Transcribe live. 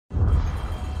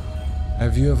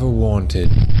Have you ever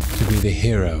wanted to be the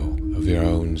hero of your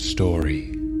own story?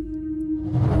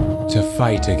 To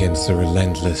fight against the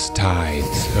relentless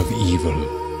tides of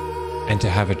evil, and to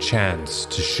have a chance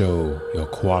to show your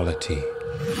quality?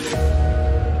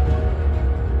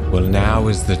 Well, now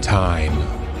is the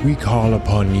time. We call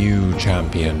upon you,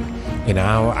 champion, in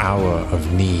our hour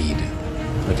of need.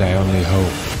 But I only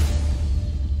hope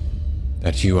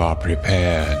that you are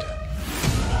prepared.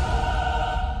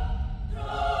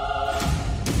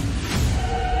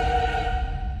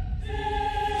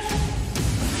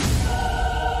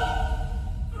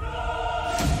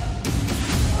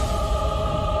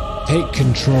 Take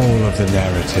control of the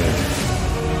narrative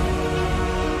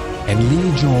and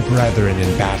lead your brethren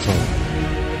in battle,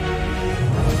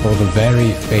 for the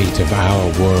very fate of our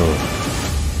world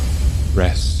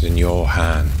rests in your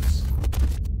hands.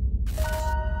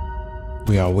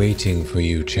 We are waiting for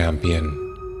you, champion.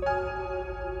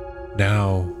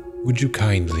 Now, would you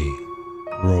kindly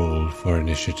roll for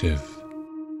initiative?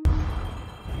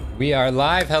 We are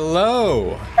live.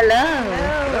 Hello! Hello!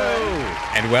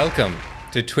 And welcome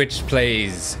to Twitch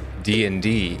Plays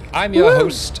D&D. I'm your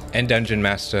host and Dungeon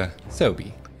Master,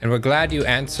 Sobi. And we're glad you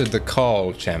answered the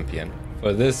call, champion.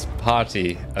 For this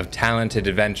party of talented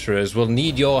adventurers will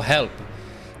need your help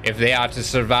if they are to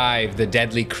survive the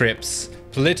deadly crypts,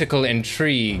 political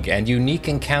intrigue, and unique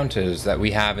encounters that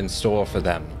we have in store for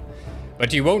them.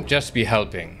 But you won't just be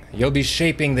helping. You'll be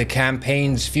shaping the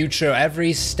campaign's future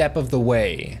every step of the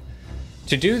way.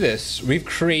 To do this, we've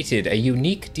created a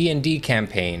unique D&D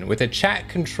campaign with a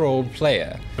chat-controlled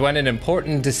player. When an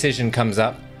important decision comes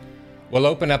up, we'll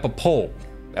open up a poll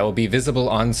that will be visible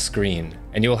on screen,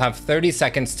 and you'll have 30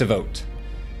 seconds to vote.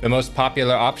 The most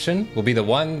popular option will be the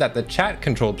one that the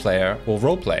chat-controlled player will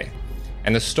roleplay,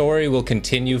 and the story will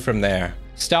continue from there.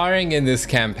 Starring in this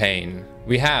campaign,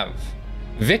 we have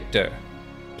Victor,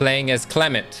 playing as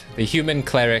Clement, the human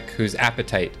cleric whose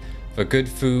appetite for good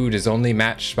food is only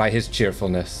matched by his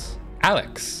cheerfulness.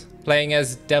 Alex, playing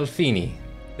as Delphini,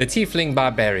 the tiefling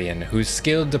barbarian whose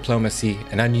skilled diplomacy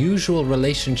and unusual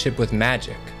relationship with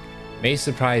magic may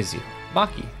surprise you.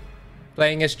 Maki,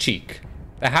 playing as Cheek,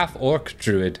 the half-orc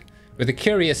druid with a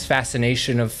curious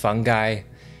fascination of fungi,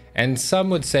 and some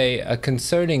would say a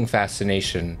concerning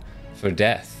fascination for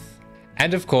death.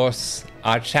 And of course,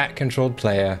 our chat-controlled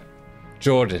player,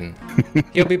 Jordan.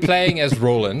 He'll be playing as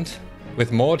Roland, with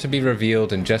more to be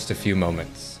revealed in just a few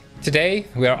moments. Today,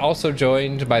 we are also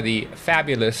joined by the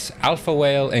fabulous Alpha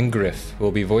Whale and Griff, who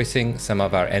will be voicing some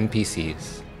of our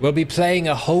NPCs. We'll be playing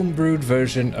a homebrewed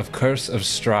version of Curse of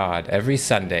Strahd every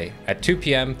Sunday at 2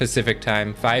 p.m. Pacific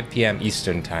Time, 5 p.m.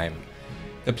 Eastern Time.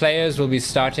 The players will be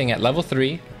starting at level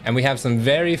 3, and we have some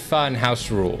very fun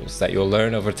house rules that you'll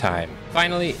learn over time.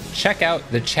 Finally, check out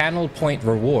the channel point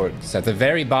rewards at the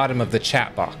very bottom of the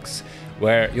chat box,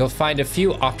 where you'll find a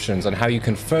few options on how you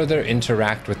can further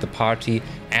interact with the party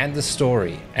and the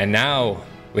story. And now,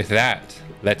 with that,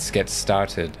 let's get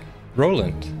started.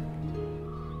 Roland,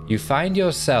 you find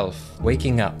yourself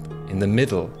waking up in the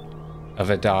middle of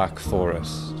a dark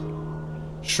forest,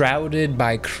 shrouded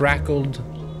by crackled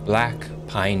black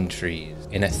pine trees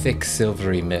in a thick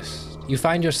silvery mist. You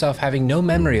find yourself having no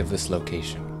memory of this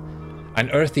location. An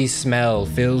earthy smell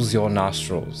fills your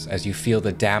nostrils as you feel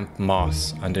the damp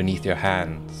moss underneath your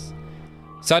hands.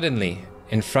 Suddenly,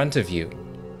 in front of you,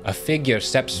 a figure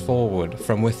steps forward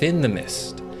from within the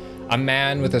mist, a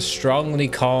man with a strongly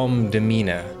calm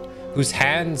demeanor, whose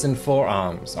hands and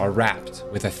forearms are wrapped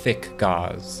with a thick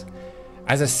gauze.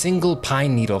 As a single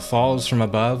pine needle falls from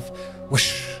above,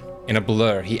 whoosh, in a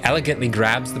blur, he elegantly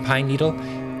grabs the pine needle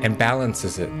and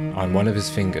balances it on one of his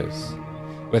fingers.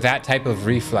 With that type of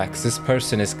reflex, this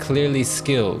person is clearly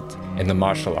skilled in the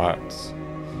martial arts.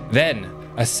 Then,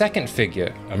 a second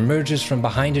figure emerges from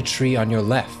behind a tree on your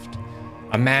left,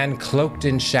 a man cloaked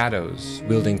in shadows,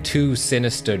 wielding 2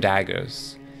 sinister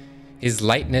daggers. His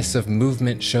lightness of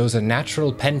movement shows a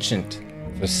natural penchant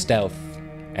for stealth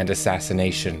and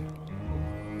assassination.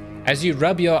 As you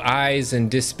rub your eyes in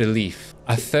disbelief,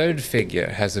 a third figure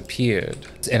has appeared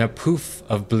in a poof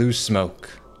of blue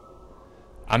smoke.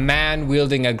 A man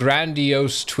wielding a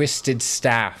grandiose twisted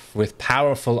staff with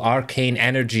powerful arcane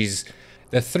energies.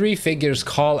 The 3 figures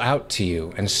call out to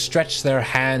you and stretch their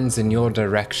hands in your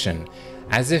direction,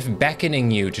 as if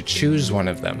beckoning you to choose one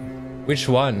of them. Which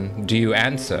one do you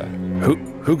answer?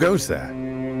 Who goes there?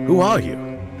 Who are you?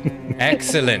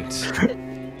 Excellent.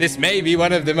 This may be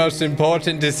one of the most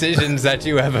important decisions that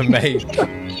you ever make.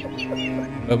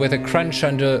 But with a crunch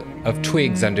of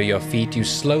twigs under your feet, you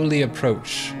slowly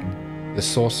approach the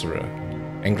Sorcerer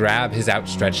and grab his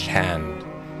outstretched hand.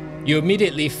 You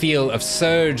immediately feel a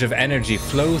surge of energy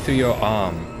flow through your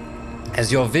arm,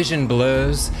 as your vision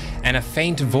blurs and a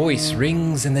faint voice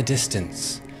rings in the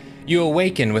distance. You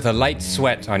awaken with a light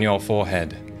sweat on your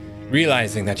forehead,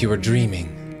 realizing that you are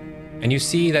dreaming, and you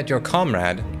see that your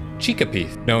comrade,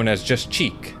 Cheekapith, known as just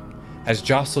Cheek, has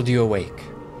jostled you awake.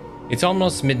 It's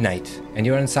almost midnight, and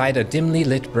you're inside a dimly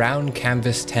lit brown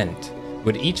canvas tent.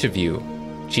 Would each of you,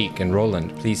 Cheek and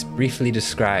Roland, please briefly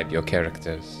describe your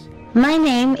characters? My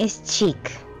name is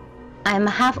Cheek. I'm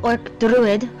a half-orc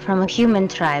druid from a human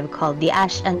tribe called the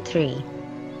Ash and Tree.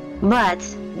 But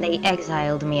they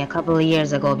exiled me a couple of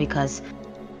years ago because,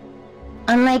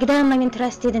 unlike them, I'm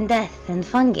interested in death and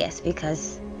fungus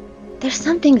because there's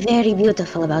something very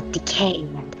beautiful about decay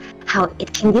and how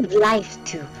it can give life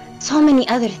to so many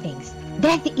other things.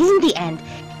 Death isn't the end.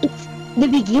 It's the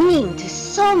beginning to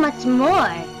so much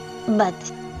more.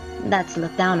 But that's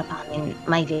looked down upon in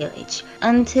my village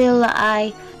until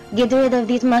I get rid of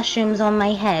these mushrooms on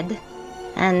my head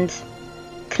and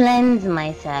cleanse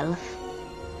myself.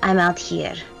 I'm out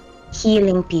here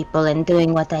healing people and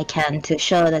doing what I can to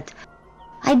show that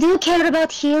I do care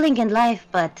about healing and life,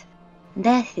 but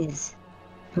death is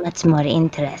much more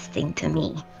interesting to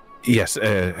me. Yes,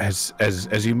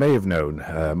 as you may have known,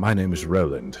 my name is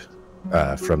Roland,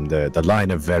 from the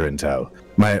line of Verentel.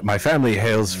 My family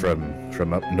hails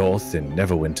from up north in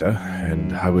Neverwinter,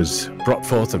 and I was brought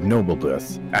forth of noble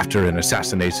birth after an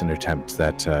assassination attempt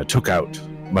that took out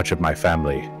much of my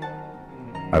family.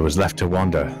 I was left to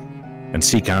wander and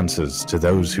seek answers to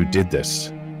those who did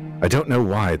this. I don't know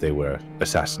why they were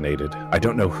assassinated. I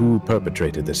don't know who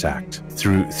perpetrated this act.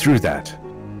 Through that,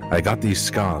 I got these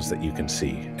scars that you can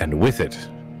see, and with it,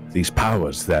 these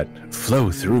powers that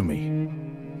flow through me.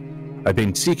 I've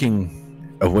been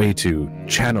seeking a way to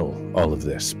channel all of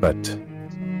this, but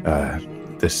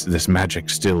this magic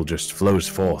still just flows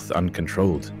forth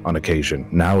uncontrolled on occasion.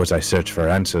 Now, as I search for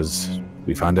answers,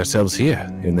 we find ourselves here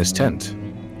in this tent.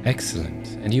 Excellent.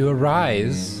 And you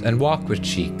arise and walk with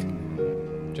Cheek,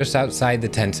 just outside the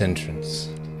tent entrance,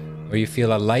 where you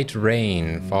feel a light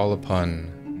rain fall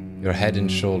upon your head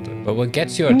and shoulder. But what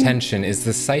gets your attention is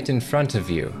the sight in front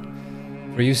of you,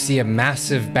 where you see a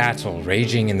massive battle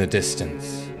raging in the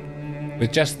distance.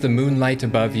 With just the moonlight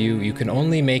above you, you can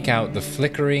only make out the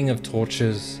flickering of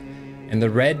torches and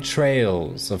the red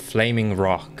trails of flaming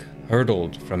rock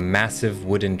hurtled from massive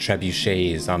wooden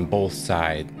trebuchets on both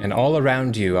sides. And all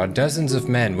around you are dozens of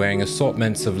men wearing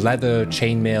assortments of leather,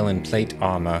 chainmail, and plate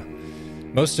armor,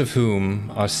 most of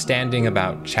whom are standing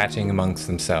about chatting amongst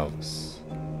themselves.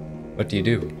 What do you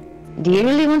do? Do you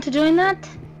really want to join that?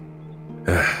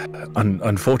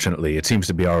 Unfortunately, it seems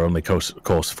to be our only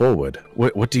course forward.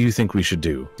 What do you think we should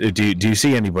do? Do you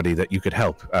see anybody that you could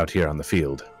help out here on the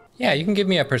field? Yeah, you can give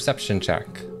me a perception check.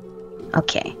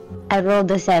 Okay, I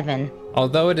rolled a 7.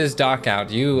 Although it is dark out,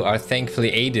 you are thankfully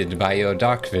aided by your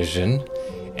dark vision,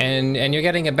 and you're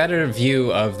getting a better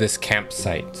view of this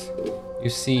campsite. You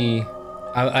see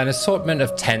an assortment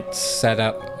of tents set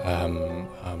up.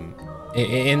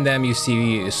 In them you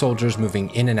see soldiers moving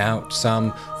in and out,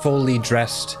 some fully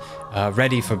dressed,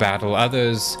 ready for battle.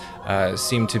 Others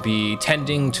seem to be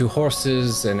tending to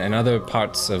horses and other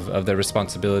parts of their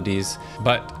responsibilities.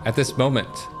 But at this moment,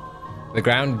 the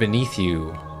ground beneath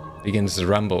you begins to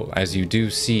rumble as you do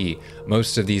see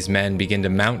most of these men begin to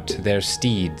mount their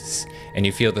steeds, and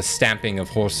you feel the stamping of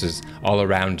horses all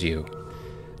around you.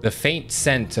 The faint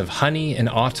scent of honey and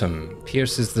autumn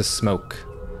pierces the smoke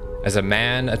as a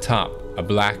man atop a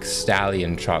black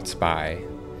stallion trots by.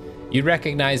 You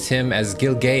recognize him as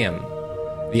Gilgaim,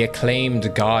 the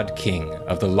acclaimed god king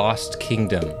of the lost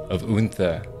kingdom of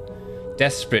Unther,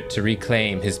 desperate to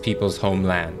reclaim his people's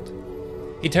homeland.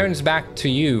 He turns back to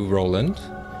you, Roland,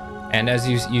 and as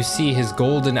you see his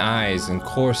golden eyes and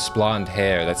coarse blonde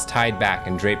hair that's tied back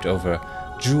and draped over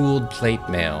jeweled plate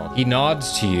mail, he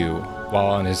nods to you while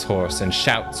on his horse and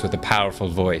shouts with a powerful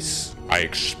voice. I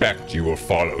expect you will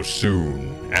follow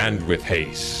soon, and with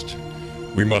haste.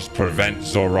 We must prevent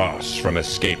Zoras from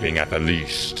escaping at the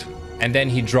least. And then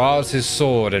he draws his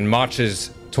sword and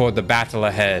marches toward the battle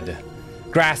ahead.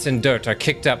 Grass and dirt are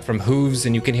kicked up from hooves,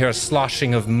 and you can hear a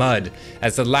sloshing of mud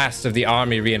as the last of the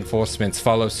army reinforcements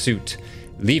follow suit,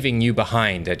 leaving you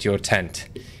behind at your tent.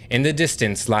 In the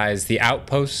distance lies the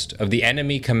outpost of the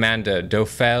enemy commander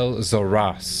Dofel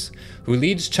Zoras, who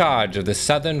leads charge of the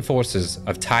southern forces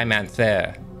of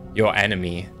Tymanther, your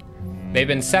enemy. They've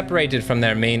been separated from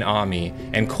their main army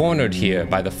and cornered here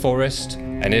by the forest,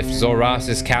 and if Zoras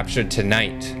is captured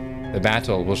tonight, the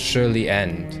battle will surely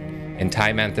end, and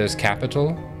Tymanther's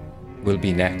capital will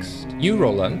be next. You,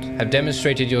 Roland, have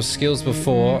demonstrated your skills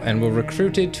before and were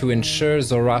recruited to ensure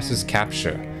Zoras's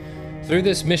capture. Through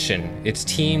this mission, its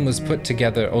team was put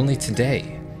together only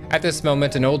today, At this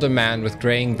moment, an older man with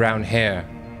graying brown hair,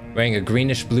 wearing a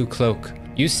greenish-blue cloak.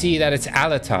 You see that it's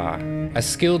Alatar, a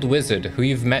skilled wizard who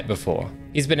you've met before.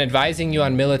 He's been advising you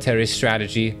on military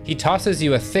strategy. He tosses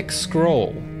you a thick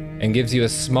scroll and gives you a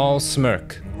small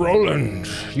smirk. Roland,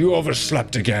 you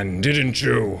overslept again, didn't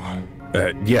you?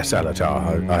 Yes,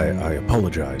 Alatar. I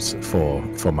apologize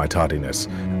for my tardiness.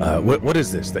 What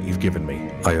is this that you've given me?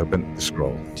 I open the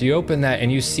scroll. Do you open that and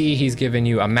you see he's given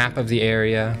you a map of the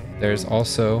area? There's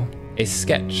also a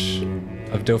sketch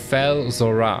of Dofel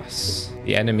Zoras,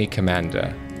 the enemy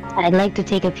commander. I'd like to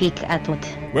take a peek at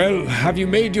what... Well, have you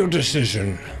made your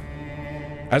decision?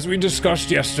 As we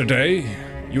discussed yesterday,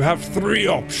 you have 3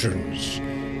 options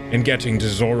in getting to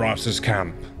Zoras's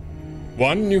camp.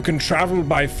 1, you can travel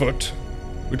by foot,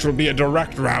 which will be a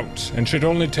direct route and should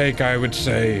only take, I would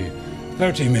say,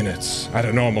 30 minutes at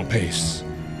a normal pace.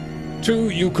 2,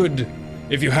 you could,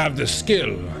 if you have the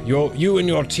skill, you and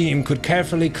your team could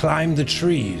carefully climb the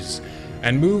trees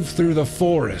and move through the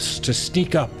forest to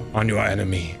sneak up on your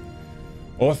enemy.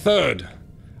 Or 3rd,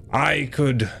 I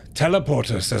could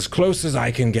teleport us as close as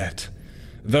I can get.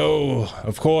 Though,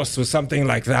 of course, with something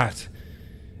like that,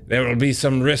 there will be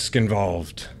some risk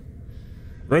involved.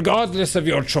 Regardless of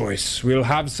your choice, we'll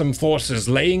have some forces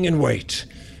laying in wait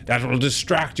that will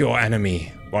distract your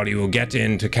enemy while you will get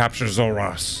in to capture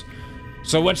Zoras.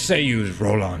 So what say you,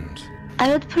 Roland? I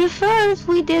would prefer if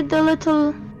we did a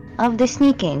little of the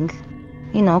sneaking.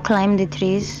 You know, climb the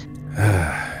trees.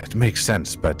 It makes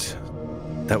sense, but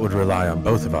that would rely on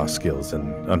both of our skills,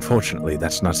 and unfortunately,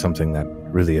 that's not something that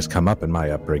really has come up in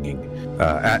my upbringing.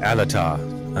 Alatar,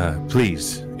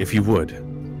 please, if you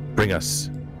would, bring us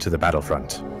to the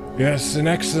battlefront. Yes, an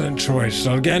excellent choice.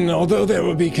 Again, although there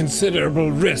will be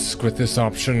considerable risk with this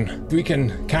option, if we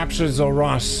can capture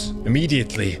Zoras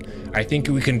immediately, I think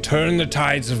we can turn the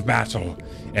tides of battle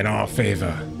in our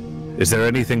favor. Is there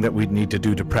anything that we'd need to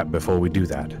do to prep before we do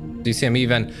that? Do you see him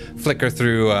even flicker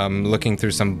through, looking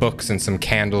through some books and some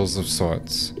candles of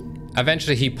sorts?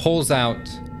 Eventually, he pulls out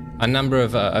a number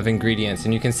of ingredients,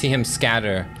 and you can see him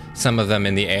scatter some of them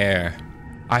in the air.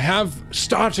 I have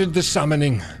started the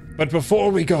summoning, but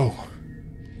before we go,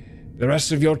 the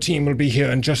rest of your team will be here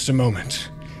in just a moment.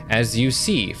 As you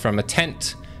see from a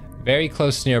tent very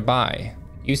close nearby,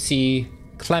 you see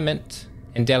Clement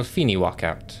and Delphini walk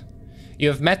out. You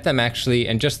have met them actually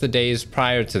in just the days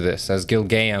prior to this, as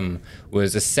Gilgaam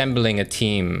was assembling a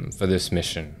team for this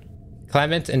mission.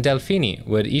 Clement and Delphini,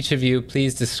 would each of you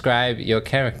please describe your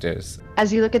characters?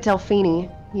 As you look at Delphini,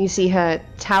 you see her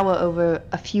tower over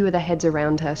a few of the heads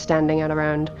around her, standing at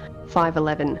around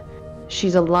 5'11".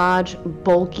 She's a large,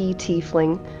 bulky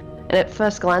tiefling, and at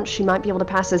first glance she might be able to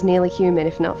pass as nearly human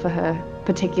if not for her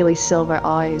particularly silver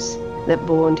eyes that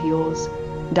bore into yours.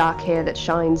 Dark hair that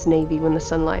shines navy when the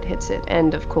sunlight hits it,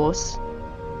 and, of course,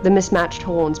 the mismatched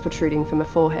horns protruding from her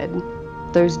forehead.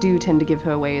 Those do tend to give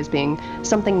her away as being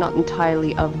something not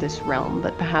entirely of this realm,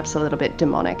 but perhaps a little bit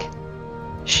demonic.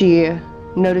 She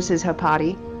notices her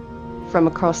party from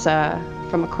across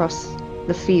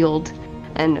the field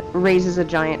and raises a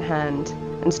giant hand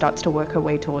and starts to work her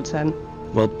way towards him.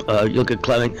 Well, you look at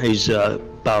Clement, he's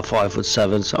about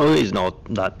 5'7", so he's not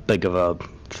that big of a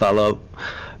fellow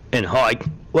in height.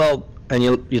 Well, and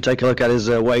you take a look at his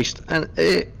waist, and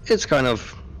it's kind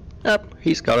of,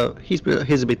 he's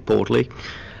a bit portly,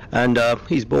 and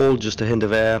he's bald, just a hint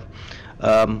of hair,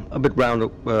 a bit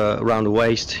round around the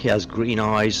waist. He has green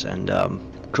eyes and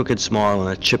crooked smile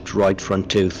and a chipped right front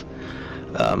tooth.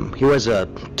 He wears a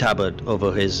tabard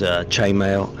over his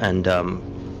chainmail and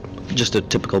just a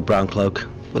typical brown cloak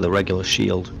with a regular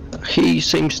shield. He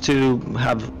seems to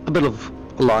have a bit of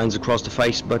lines across the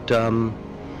face, but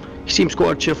he seems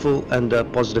quite cheerful and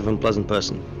positive and pleasant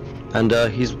person. And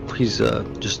he's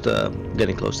just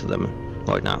getting close to them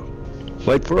right now.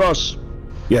 Wait for us.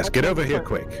 Yes, get over here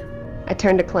quick. I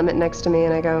turn to Clement next to me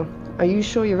and I go, "Are you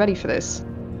sure you're ready for this?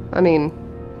 I mean,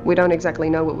 we don't exactly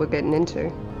know what we're getting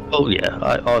into." Oh yeah,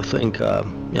 I think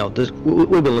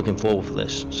we've been looking forward for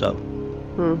this. So.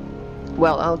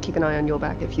 Well, I'll keep an eye on your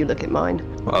back if you look at mine.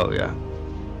 Oh yeah,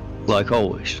 like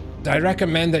always. I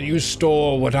recommend that you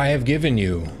store what I have given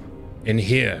you in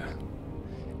here.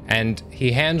 And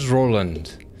he hands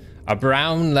Roland a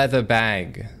brown leather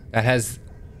bag that has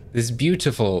this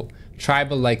beautiful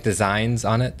tribal-like designs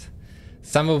on it,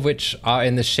 some of which are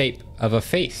in the shape of a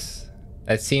face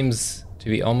that seems to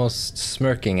be almost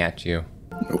smirking at you.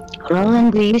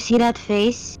 Roland, do you see that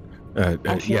face? I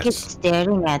think yes. it's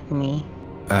staring at me.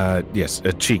 Yes,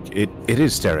 Cheek, it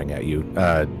is staring at you.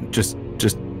 Just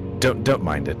don't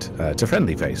mind it. It's a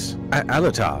friendly face.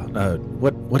 Alatar,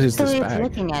 what is So this it's bag?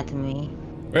 looking at me.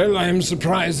 Well, I am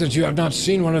surprised that you have not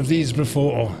seen one of these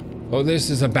before. Oh, this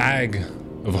is a bag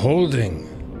of holding.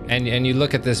 And you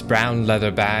look at this brown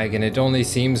leather bag, and it only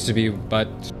seems to be but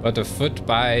a foot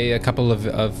by a couple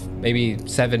of maybe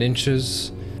 7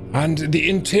 inches. And the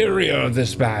interior of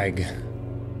this bag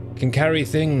can carry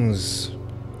things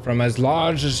from as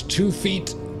large as 2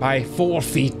 feet by 4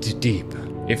 feet deep.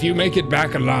 If you make it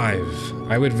back alive,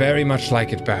 I would very much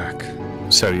like it back.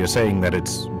 So you're saying that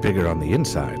it's bigger on the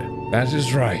inside? That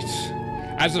is right.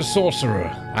 As a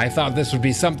sorcerer, I thought this would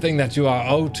be something that you are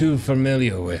all too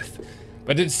familiar with.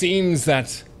 But it seems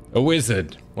that a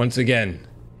wizard, once again,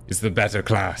 is the better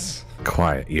class.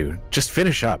 Quiet, you. Just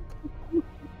finish up.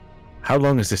 How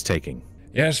long is this taking?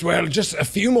 Yes, well, just a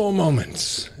few more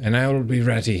moments, and I will be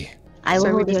ready.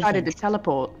 So we decided to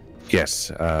teleport.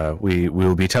 Yes, we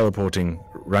will be teleporting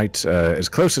right as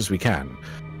close as we can.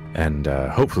 And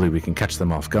hopefully we can catch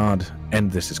them off guard,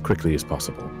 end this as quickly as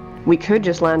possible. We could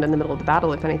just land in the middle of the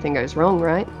battle if anything goes wrong,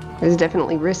 right? There's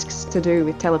definitely risks to do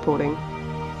with teleporting.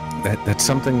 That's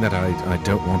something that I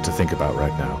don't want to think about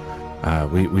right now.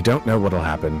 We don't know what'll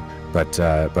happen, but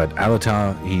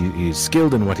Alatar, he's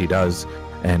skilled in what he does,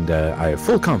 and I have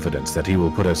full confidence that he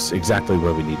will put us exactly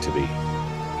where we need to be.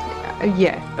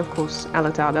 Yeah, of course,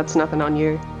 Alatar, that's nothing on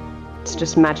you. It's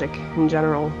just magic in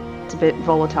general. It's a bit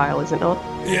volatile, is it not?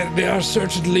 Yeah, there are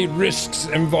certainly risks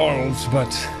involved,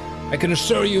 but I can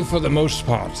assure you for the most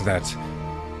part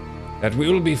that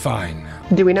we will be fine.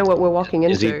 Do we know what we're walking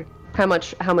into? How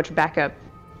much backup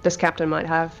this captain might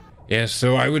have? Yes,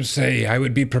 so I would say I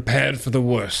would be prepared for the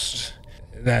worst.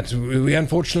 That we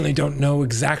unfortunately don't know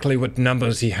exactly what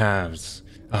numbers he has.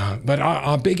 But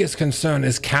our biggest concern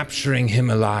is capturing him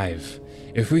alive.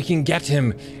 If we can get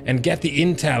him and get the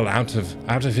intel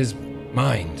out of his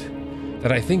mind,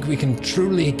 that I think we can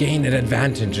truly gain an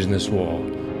advantage in this war.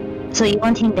 So you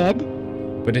want him dead?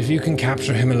 But if you can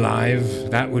capture him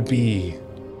alive, that would be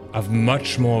of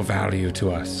much more value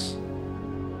to us.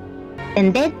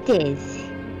 And that is...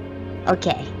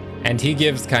 Okay. And he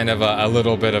gives kind of a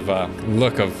little bit of a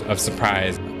look of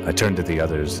surprise. I turn to the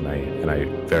others and I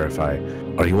verify.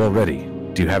 Are you all ready?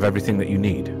 Do you have everything that you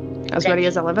need? As ready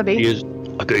as I'll ever be.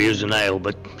 I could use a nail,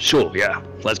 but sure, yeah.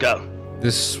 Let's go.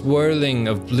 The swirling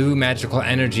of blue magical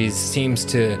energies seems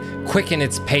to quicken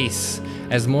its pace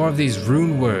as more of these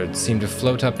rune words seem to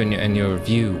float up in your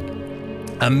view.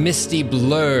 A misty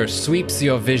blur sweeps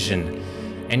your vision,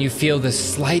 and you feel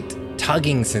this slight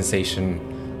tugging sensation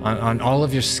on all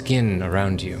of your skin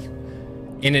around you.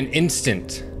 In an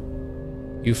instant,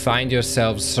 you find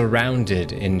yourselves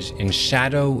surrounded in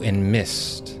shadow and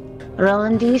mist.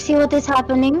 Roland, do you see what is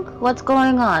happening? What's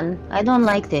going on? I don't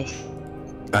like this.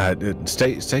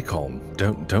 Stay calm.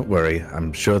 Don't worry.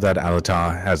 I'm sure that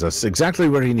Alatar has us exactly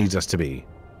where he needs us to be.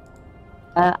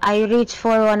 I reach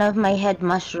for one of my head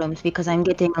mushrooms because I'm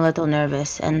getting a little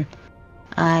nervous, and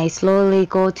I slowly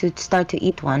go to start to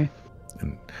eat one.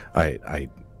 And I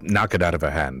knock it out of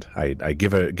her hand. I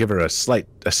give her a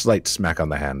slight smack on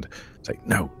the hand. It's like,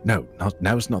 no,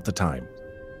 now's not the time.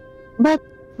 But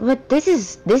this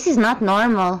is not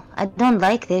normal. I don't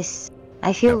like this.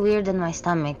 I feel weird in my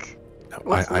stomach. No,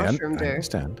 What's the mushroom do? I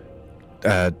understand.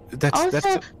 That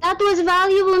was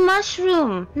valuable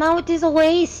mushroom. Now it is a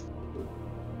waste.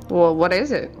 Well, what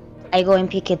is it? I go and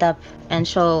pick it up and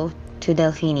show to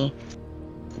Delphini.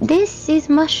 This is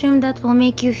mushroom that will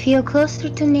make you feel closer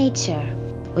to nature.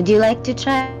 Would you like to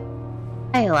try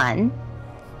one?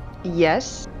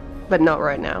 Yes, but not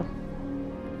right now.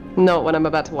 Not when I'm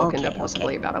about to walk into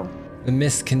possibly a battle. The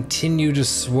mists continue to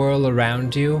swirl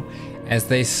around you as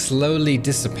they slowly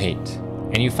dissipate,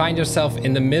 and you find yourself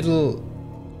in the middle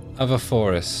of a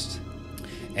forest.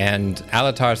 And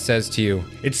Alatar says to you,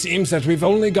 "It seems that we've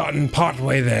only gotten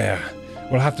partway there.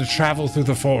 We'll have to travel through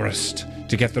the forest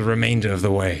to get the remainder of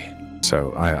the way."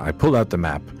 So I pull out the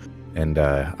map, and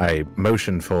I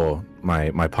motion for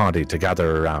my party to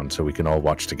gather around so we can all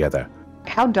watch together.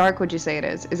 How dark would you say it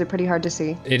is? Is it pretty hard to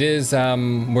see? It is,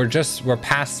 we're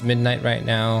past midnight right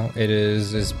now. It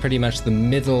is pretty much the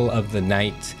middle of the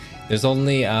night. There's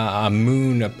only a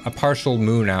partial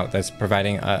moon out that's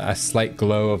providing a slight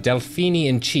glow of Delphini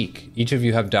and Cheek. Each of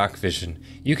you have dark vision.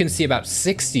 You can see about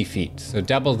 60 feet, so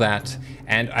double that,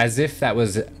 and as if that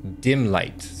was dim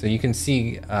light. So you can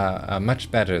see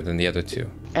much better than the other two.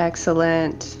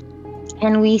 Excellent.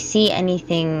 Can we see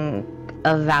anything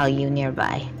of value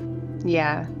nearby?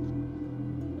 Yeah.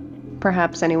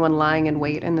 Perhaps anyone lying in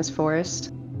wait in this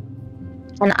forest?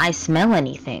 Can I smell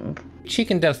anything? Cheek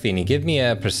and Delphini, give me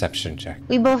a perception check.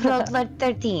 We both rolled like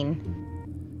 13.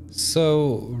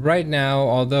 So right now,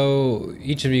 although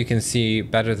each of you can see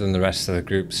better than the rest of the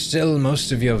group, still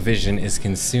most of your vision is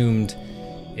consumed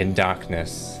in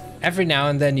darkness. Every now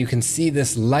and then you can see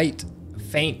this light,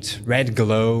 faint red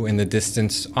glow in the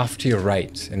distance off to your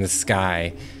right in the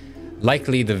sky.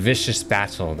 Likely the vicious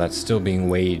battle that's still being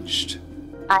waged.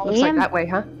 Looks like that way,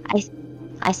 huh?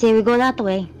 I say we go that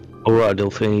way. All right,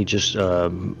 Delphine, just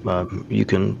you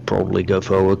can probably go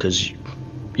forward because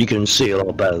you can see a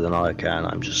lot better than I can.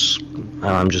 I'm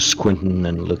just squinting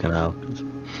and looking out.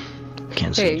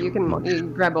 Can't see You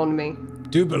can grab on me.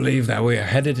 Do believe that we are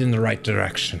headed in the right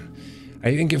direction.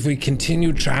 I think if we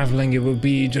continue traveling, it will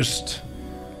be just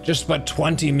about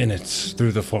 20 minutes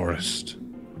through the forest.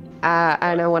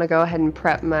 And I want to go ahead and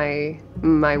prep my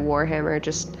warhammer.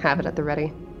 Just have it at the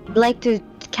ready. I'd like to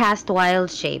cast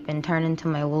Wild Shape and turn into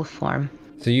my wolf form.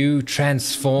 So you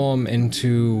transform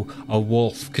into a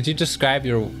wolf. Could you describe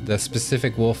the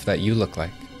specific wolf that you look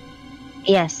like?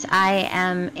 Yes, I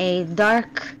am a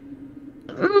dark,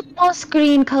 moss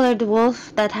green colored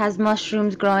wolf that has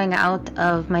mushrooms growing out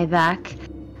of my back.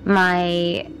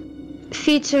 My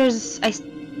features,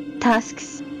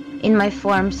 tusks in my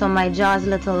form, so my jaw's a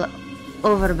little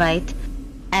overbite.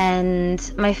 And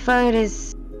my fur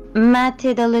is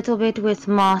matted a little bit with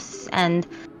moss and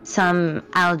some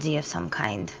algae of some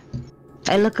kind.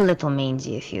 I look a little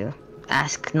mangy if you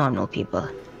ask normal people.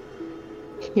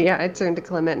 Yeah, I turn to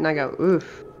Clement and I go,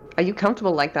 oof. Are you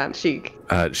comfortable like that, Sheik?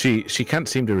 She can't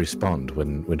seem to respond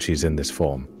when she's in this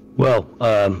form. Well,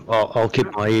 I'll keep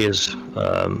my ears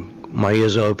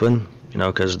open, you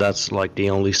know, because that's like the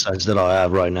only sense that I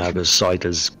have right now, because sight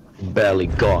is barely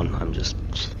gone.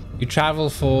 You travel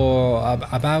for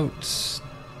about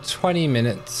 20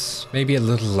 minutes, maybe a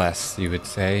little less, you would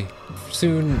say.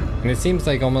 Soon, and it seems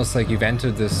like almost like you've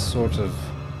entered this sort of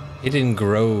hidden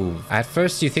grove. At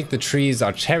first you think the trees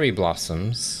are cherry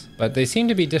blossoms, but they seem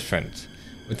to be different,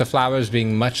 with the flowers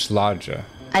being much larger.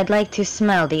 I'd like to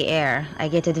smell the air. I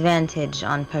get advantage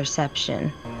on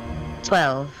perception.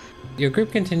 12. Your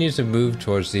group continues to move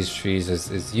towards these trees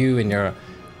as you in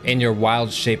your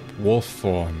wild-shaped wolf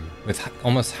form, with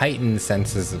almost heightened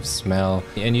senses of smell.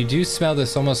 And you do smell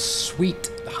this almost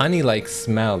sweet, honey-like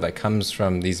smell that comes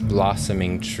from these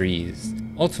blossoming trees.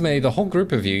 Ultimately, the whole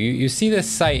group of you see this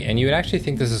sight and you would actually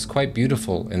think this is quite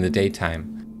beautiful in the daytime.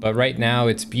 But right now,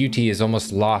 its beauty is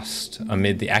almost lost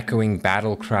amid the echoing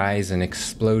battle cries and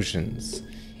explosions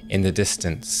in the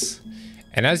distance.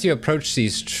 And as you approach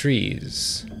these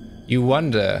trees, you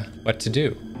wonder what to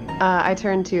do. I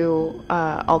turn to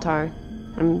Altar.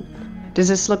 Does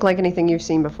this look like anything you've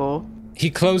seen before? He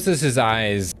closes his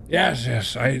eyes.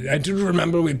 Yes, I do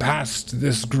remember we passed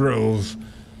this grove.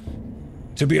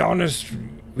 To be honest,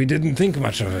 we didn't think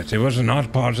much of it. It was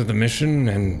not part of the mission,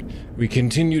 and we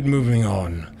continued moving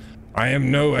on. I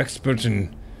am no expert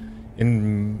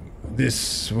in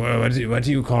this, what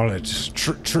do you call it?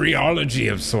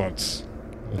 Treeology of sorts.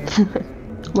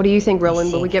 What do you think,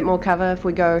 Roland? Will we get more cover if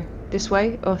we go this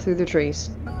way or through the trees?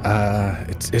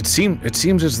 It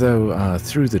seems as though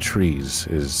through the trees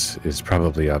is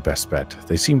probably our best bet.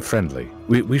 They seem friendly.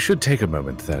 We should take a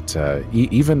moment that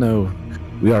even though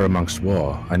we are amongst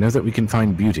war, I know that we can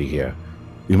find beauty here.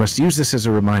 We must use this as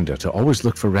a reminder to always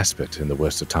look for respite in the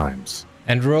worst of times.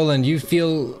 And Roland, you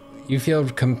feel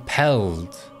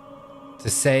compelled to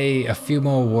say a few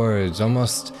more words,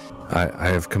 almost. I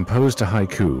have composed a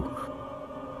haiku.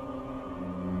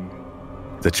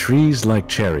 The trees like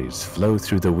cherries flow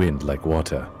through the wind like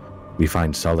water. We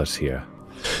find solace here.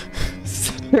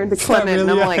 Turn to Clement and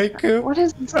I'm like, what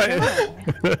is this?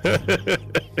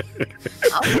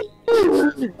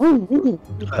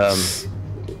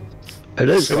 It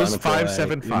is. It was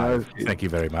 575. Thank you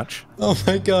very much. Oh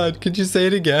my god, could you say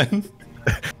it again?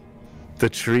 The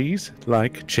trees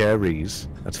like cherries,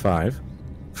 that's 5,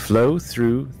 flow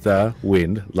through the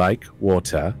wind like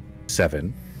water,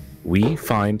 7. We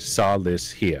find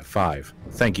solace here, 5.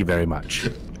 Thank you very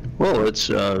much. Well,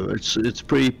 it's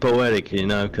pretty poetic, you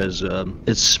know, because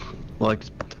it's like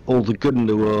all the good in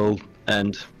the world,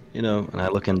 and you know, and I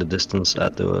look in the distance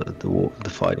at the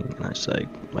fighting, and I say,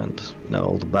 and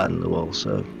all the bad in the world.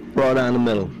 So right down the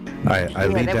middle. I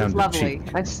lean down to Cheek.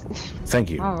 Thank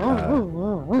you.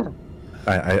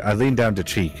 I lean down to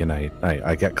Cheek and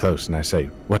I get close and I say,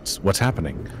 "What's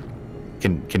happening?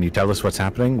 Can you tell us what's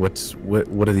happening?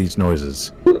 What are these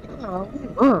noises?"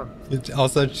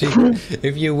 Also, Cheek,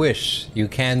 if you wish, you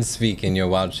can speak in your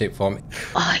wild shape form.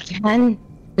 Oh, I can?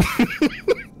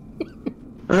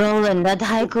 Roland, that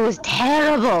haiku is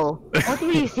terrible. What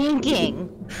were you thinking?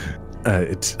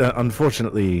 It's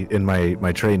unfortunately in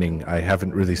my training, I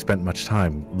haven't really spent much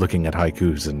time looking at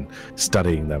haikus and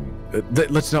studying them.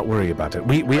 Let's not worry about it.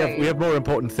 We have more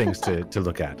important things to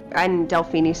look at. And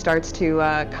Delphine starts to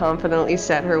confidently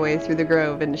set her way through the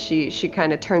grove, and she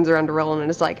kind of turns around to Roland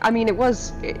and is like, I mean,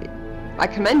 I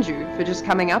commend you for just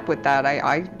coming up with that.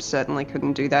 I certainly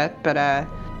couldn't do that, but I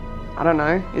don't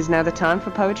know. Is now the time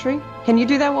for poetry? Can you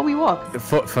do that while we walk?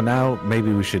 For now,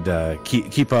 maybe we should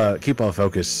keep our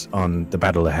focus on the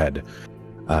battle ahead.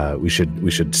 We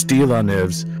should steel our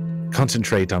nerves,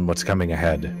 concentrate on what's coming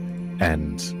ahead,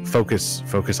 and focus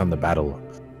on the battle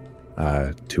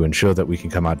to ensure that we can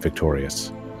come out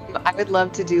victorious. I would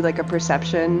love to do like a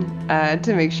perception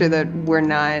to make sure that we're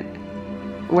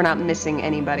not missing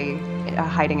anybody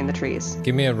hiding in the trees.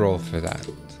 Give me a roll for that.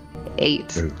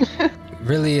 8.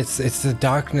 Really, it's the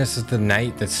darkness of the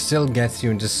night that still gets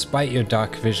you, and despite your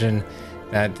dark vision,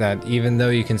 that even though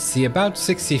you can see about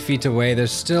 60 feet away,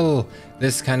 there's still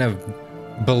this kind of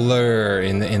blur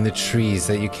in the trees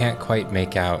that you can't quite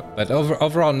make out. But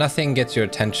overall, nothing gets your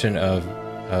attention of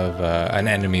an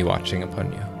enemy watching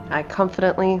upon you. I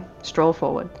confidently stroll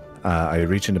forward. I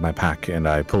reach into my pack and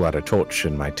I pull out a torch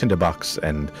in my tinderbox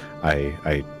and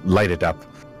I light it up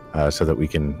so that we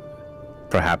can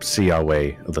perhaps see our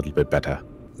way a little bit better.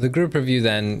 The group of you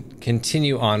then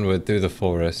continue onward through the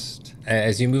forest.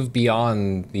 As you move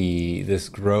beyond this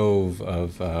grove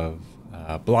of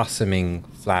blossoming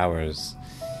flowers,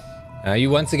 you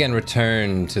once again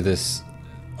return to this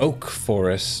oak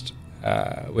forest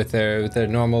with their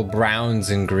normal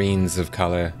browns and greens of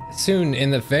color. Soon,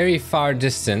 in the very far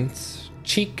distance,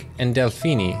 Cheek and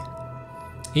Delphine,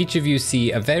 each of you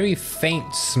see a very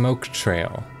faint smoke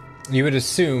trail. You would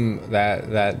assume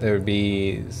that there would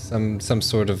be some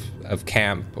sort of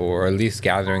camp, or at least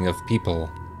gathering of people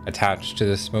attached to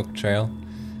the smoke trail.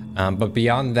 But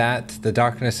beyond that, the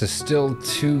darkness is still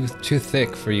too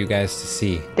thick for you guys to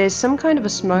see. There's some kind of a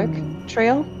smoke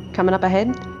trail coming up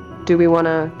ahead. Do we want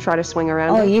to try to swing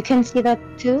around it? You can see that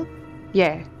too?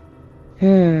 Yeah.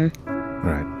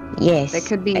 Right. Yes. There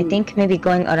could be... I think maybe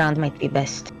going around might be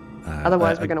best.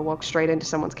 Otherwise, we're going to walk straight into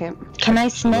someone's camp. Can I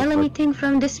smell anything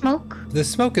from the smoke? The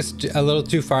smoke is a little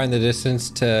too far in the distance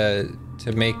to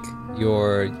make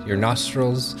your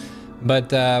nostrils, but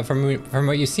from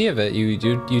what you see of it, you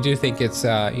do think it's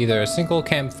either a single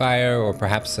campfire or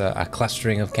perhaps a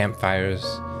clustering of campfires.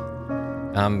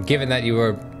 Given that you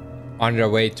were on your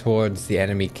way towards the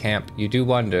enemy camp, you do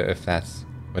wonder if that's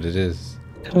what it is.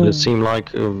 Does it seem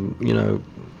like the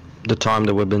time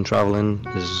that we've been traveling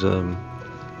is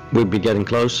we'd be getting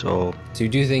close, or? So you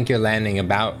do think you're landing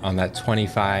about on that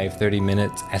 25-30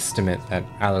 minutes estimate that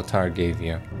Alatar gave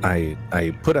you?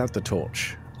 I put out the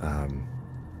torch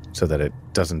so that it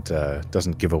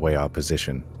doesn't give away our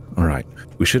position. All right,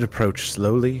 we should approach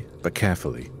slowly but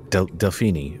carefully.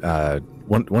 Delphine,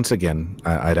 once again,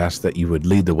 I'd ask that you would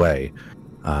lead the way,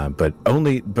 but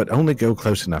only go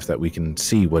close enough that we can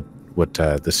see what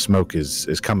the smoke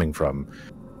is coming from.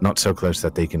 Not so close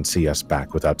that they can see us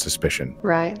back without suspicion.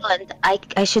 Right. And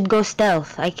I should go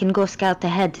stealth. I can go scout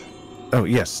ahead. Oh,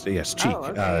 yes, Cheek. Oh,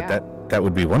 okay, yeah. That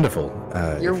would be wonderful.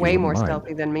 You're way more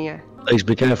stealthy than me. Please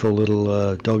be careful,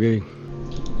 little doggy.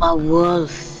 A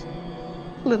wolf.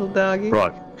 Little doggy.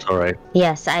 Right, sorry.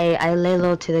 Yes, I lay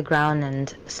low to the ground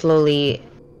and slowly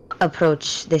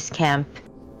approach this camp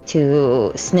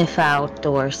to sniff out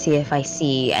or see if I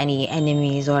see any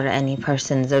enemies or any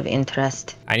persons of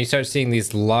interest. And you start seeing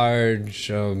these large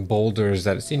boulders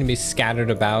that seem to be scattered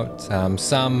about,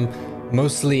 some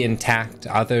mostly intact,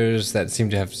 others that seem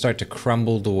to have started to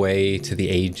crumbled away to the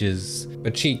ages.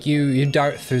 But Cheek, you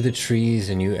dart through the trees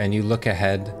and you look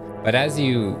ahead. But as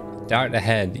you dart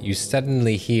ahead, you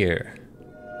suddenly hear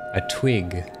a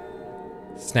twig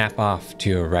snap off to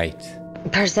your right.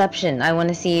 Perception. I want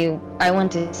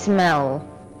to smell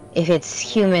if it's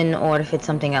human or if it's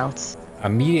something else.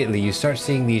 Immediately, you start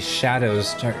seeing these shadows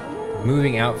start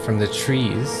moving out from the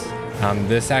trees.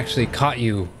 This actually caught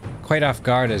you quite off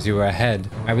guard as you were ahead.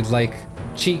 I would like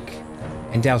Cheek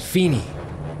and Delphine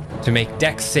to make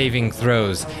dex saving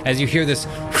throws as you hear this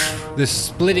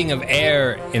splitting of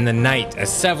air in the night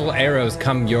as several arrows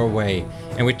come your way.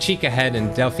 And with Cheek ahead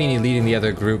and Delphine leading the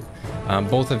other group,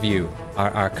 both of you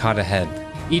are caught ahead.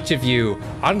 Each of you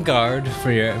on guard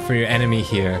for your enemy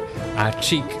here.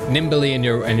 Cheek, nimbly in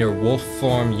your wolf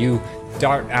form, you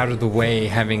dart out of the way,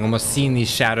 having almost seen these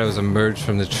shadows emerge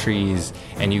from the trees,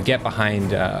 and you get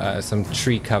behind some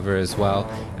tree cover as well.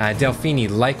 Delphine,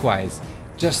 likewise,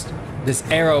 just this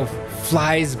arrow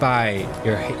flies by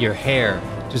your hair,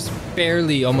 just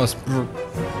barely almost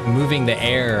moving the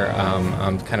air,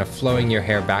 kind of flowing your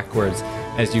hair backwards.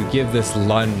 as you give this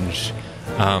lunge.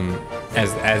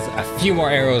 As a few more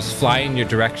arrows fly in your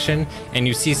direction, and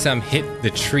you see some hit the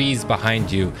trees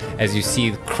behind you, as you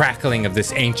see the crackling of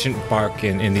this ancient bark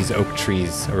in these oak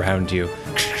trees around you.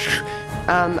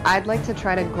 I'd like to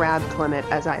try to grab Clement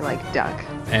as I duck.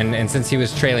 And since he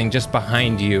was trailing just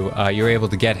behind you, you're able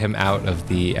to get him out of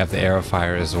the arrow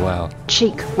fire as well.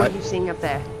 Cheek, what are you seeing up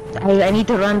there? I need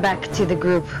to run back to the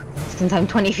group since I'm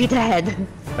 20 feet ahead.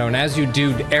 And as you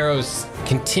do, the arrows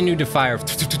continue to fire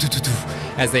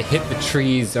as they hit the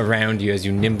trees around you as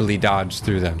you nimbly dodge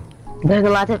through them. There's a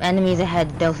lot of enemies ahead,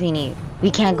 Delphini.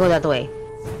 We can't go that way.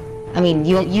 I mean,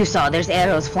 you saw there's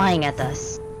arrows flying at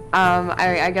us.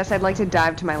 I guess I'd like to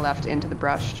dive to my left into the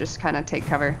brush, just kind of take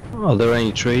cover. Are there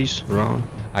any trees around?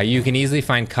 You can easily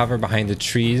find cover behind the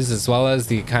trees, as well as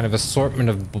the kind of assortment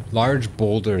of large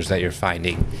boulders that you're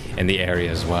finding in the area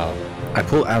as well. I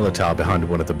pull Alatar behind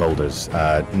one of the boulders,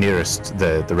 nearest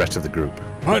the rest of the group.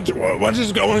 What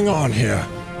is going on here?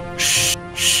 Shh,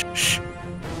 shh, shh.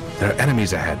 There are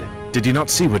enemies ahead. Did you not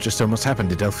see what just almost happened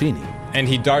to Delphini? And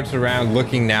he darts around,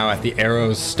 looking now at the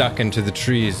arrows stuck into the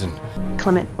trees. And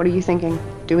Clement, what are you thinking?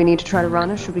 Do we need to try to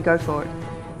run, or should we go for it?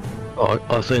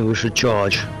 I think we should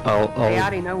charge. We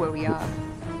already know where we are.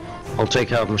 I'll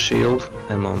take out my shield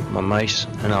and my mace,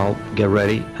 and I'll get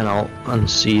ready, and I'll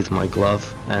unsheath my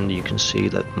glove, and you can see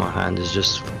that my hand is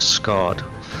just scarred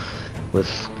with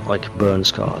burn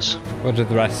scars. What did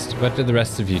the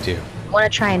rest of you do? I want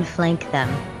to try and flank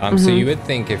them. So you would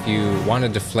think if you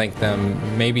wanted to flank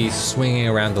them, maybe swinging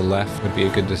around the left would be a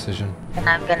good decision. And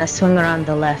I'm gonna swing around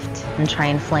the left and try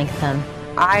and flank them.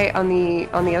 I, on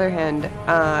the other hand,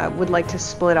 would like to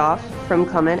split off from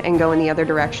Clement and go in the other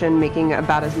direction, making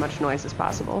about as much noise as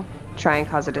possible. Try and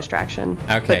cause a distraction.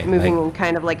 Okay. But moving in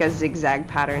kind of like a zigzag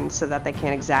pattern so that they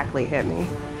can't exactly hit me.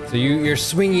 So you're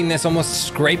swinging this, almost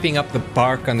scraping up the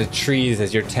bark on the trees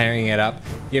as you're tearing it up,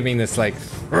 giving this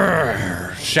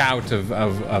shout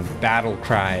of battle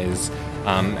cries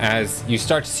as you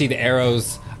start to see the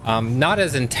arrows, not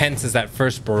as intense as that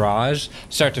first barrage,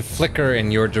 start to flicker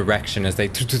in your direction as they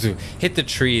hit the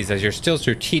trees as you're still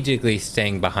strategically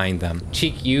staying behind them.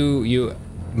 Cheek, you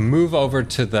move over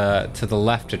to the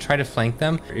left to try to flank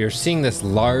them. You're seeing this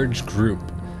large group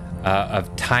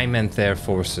of Time and their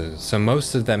forces. So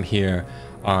most of them here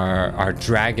are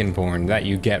dragonborn that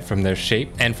you get from their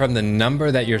shape, and from the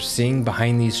number that you're seeing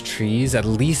behind these trees, at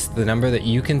least the number that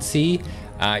you can see,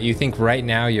 you think right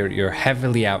now you're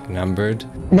heavily outnumbered.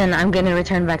 Then I'm gonna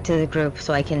return back to the group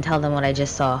so I can tell them what I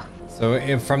just saw.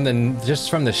 So from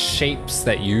the shapes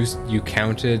that you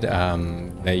counted,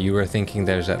 that you were thinking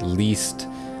there's at least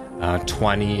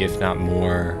 20, if not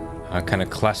more, kind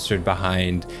of clustered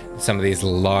behind some of these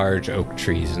large oak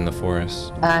trees in the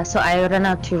forest. So I run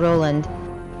out to Roland,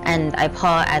 and I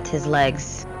paw at his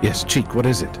legs. Yes, Cheek, what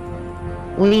is it?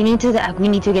 We need to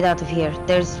get out of here.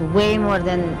 There's way more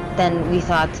than we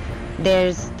thought.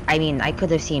 I could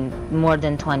have seen more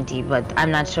than 20, but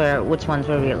I'm not sure which ones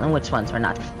were real and which ones were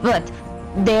not. But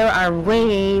there are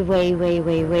way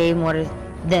more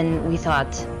than we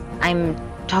thought. I'm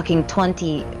talking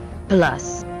 20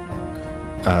 plus.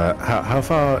 How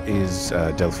far is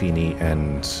Delphini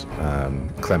and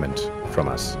Clement from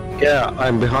us? Yeah,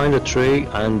 I'm behind a tree,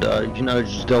 and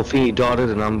Delphini darted,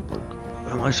 and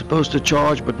am I supposed to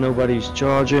charge? But nobody's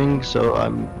charging, so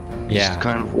I'm just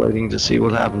kind of waiting to see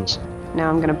what happens. Now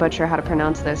I'm gonna butcher how to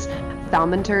pronounce this.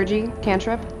 Thaumaturgy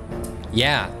cantrip.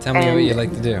 Yeah, tell me what you'd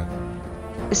like to do.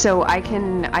 So I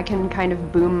can kind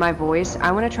of boom my voice.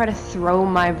 I want to try to throw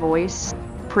my voice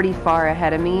pretty far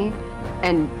ahead of me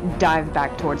and dive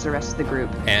back towards the rest of the group.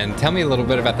 And tell me a little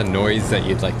bit about the noise that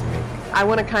you'd like to make. I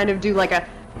want to kind of do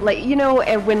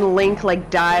when Link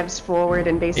dives forward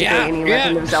in basically any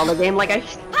Legend of Zelda game,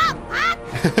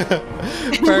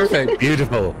 Perfect.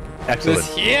 Beautiful. Excellent.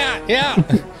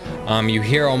 You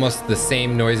hear almost the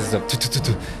same noises of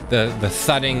the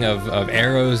thudding of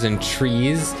arrows and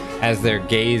trees as their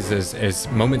gaze is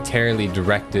momentarily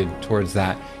directed towards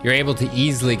that. You're able to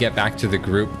easily get back to the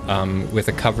group with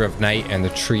the cover of night and the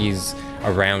trees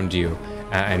around you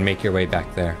and make your way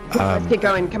back there. Let's get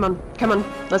going. Come on,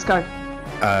 let's go.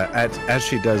 As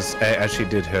she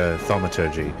did her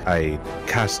thaumaturgy, I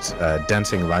cast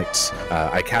dancing lights.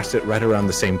 I cast it right around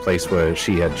the same place where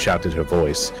she had shouted her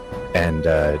voice, and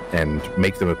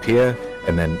make them appear,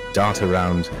 and then dart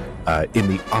around in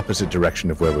the opposite direction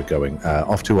of where we're going,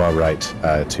 off to our right,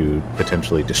 to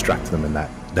potentially distract them in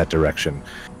that direction.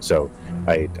 So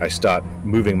I start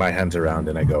moving my hands around,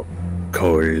 and I go,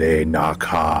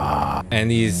 Kolenaka. And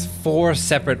these 4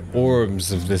 separate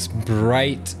orbs of this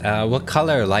bright, what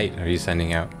color light are you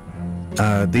sending out?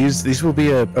 These will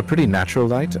be a pretty natural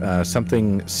light,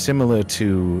 something similar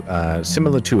to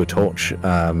a torch,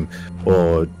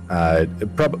 or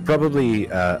probably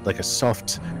like a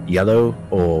soft yellow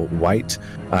or white,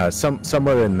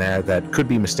 somewhere in there that could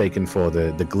be mistaken for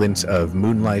the glint of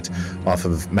moonlight off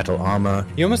of metal armor.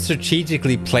 You almost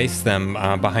strategically place them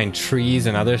behind trees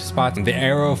and other spots. The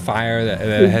arrow fire that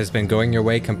has been going your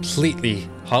way completely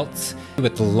halts.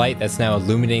 With the light that's now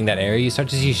illuminating that area, you start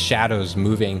to see shadows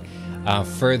moving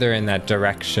further in that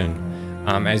direction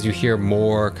as you hear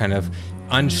more kind of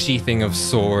unsheathing of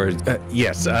swords.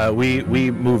 Yes,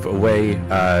 we move away,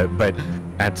 but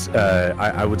at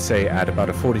I would say at about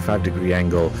a 45-degree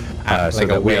angle, like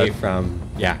away from,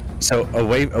 yeah. So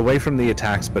away from the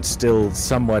attacks, but still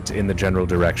somewhat in the general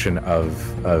direction of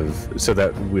so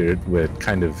that we're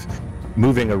kind of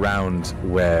moving around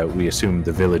where we assume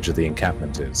the village of the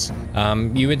encampment is.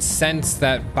 You would sense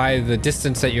that by the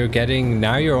distance that you're getting,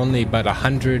 now you're only about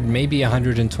 100, maybe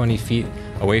 120 feet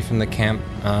away from the camp.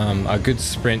 A good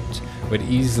sprint would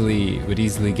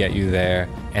easily get you there.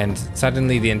 And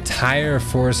suddenly the entire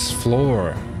forest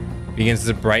floor begins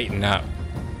to brighten up.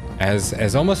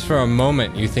 As almost for a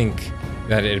moment you think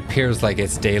that it appears like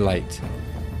it's daylight.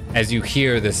 As you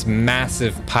hear this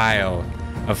massive pile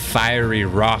of fiery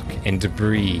rock and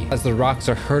debris. As the rocks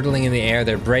are hurtling in the air,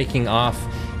 they're breaking off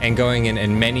and going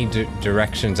in many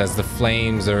directions as the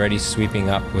flames are already sweeping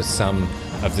up with some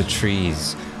of the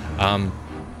trees.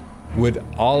 Would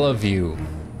all of you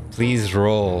please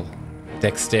roll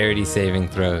dexterity saving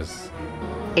throws?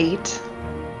 8.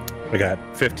 I got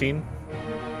 15.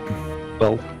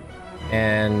 Well,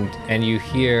 and you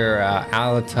hear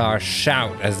Alatar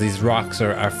shout as these rocks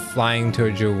are flying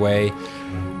towards your way.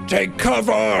 Take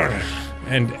cover!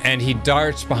 And he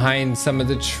darts behind some of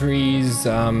the trees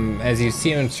as you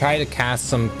see him try to cast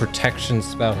some protection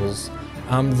spells.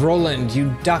 Roland,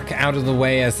 you duck out of the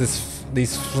way as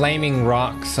these flaming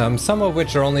rocks, some of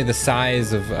which are only the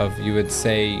size of you would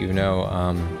say, you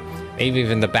know, maybe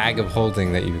even the bag of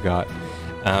holding that you've got,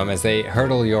 as they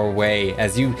hurtle your way,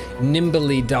 as you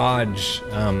nimbly dodge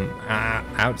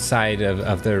outside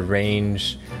of their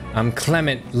range.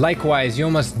 Clement, likewise, you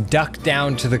almost duck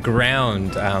down to the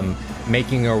ground,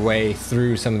 making your way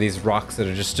through some of these rocks that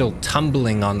are just still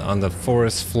tumbling on the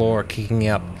forest floor, kicking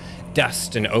up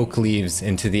dust and oak leaves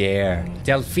into the air.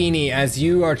 Delphini, as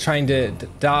you are trying to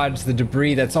dodge the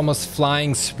debris that's almost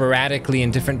flying sporadically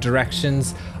in different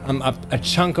directions, a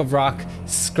chunk of rock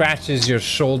scratches your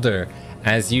shoulder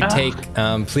as you take,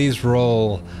 please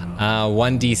roll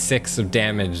 1d6 of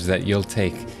damage that you'll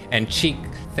take. And Cheek,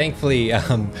 thankfully,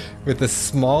 with the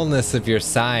smallness of your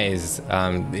size,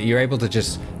 you're able to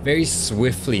just very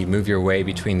swiftly move your way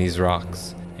between these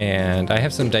rocks. And I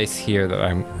have some dice here that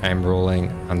I'm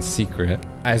rolling on secret.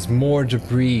 As more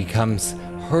debris comes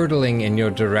hurtling in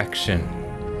your direction,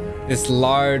 this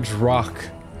large rock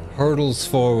hurtles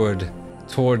forward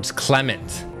towards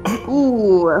Clement.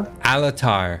 Ooh.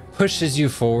 Alatar pushes you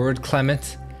forward,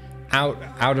 Clement,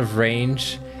 out of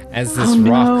range as this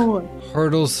rock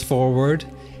hurtles forward,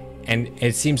 and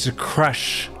it seems to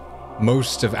crush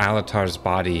most of Alatar's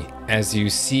body as you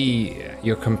see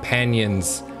your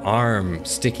companion's arm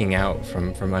sticking out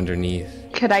from underneath.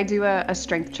 Could I do a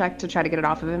strength check to try to get it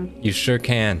off of him? You sure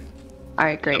can. All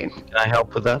right, great. can I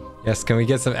help with that? Yes, can we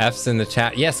get some F's in the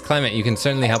chat? Yes, Clement, you can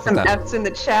certainly help with Some that. F's in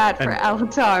the chat for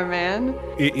Alatar, man.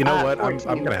 You know what? I'm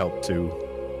 14. gonna help too.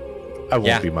 I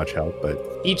won't be much help,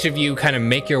 but Each of you kind of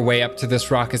make your way up to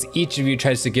this rock as each of you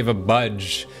tries to give a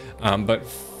budge, but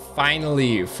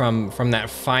finally from that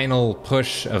final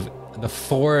push of the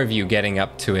four of you getting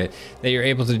up to it, that you're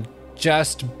able to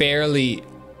just barely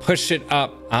push it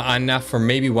up enough for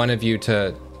maybe one of you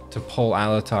to pull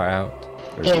Alatar out.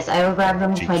 Yes, I will grab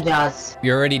them with my jaws.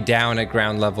 You're already down at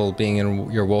ground level, being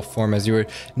in your wolf form. As you were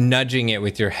nudging it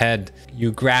with your head,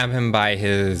 you grab him by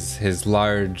his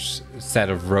large set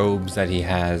of robes that he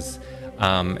has,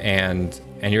 and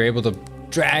you're able to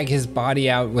drag his body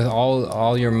out with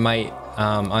all your might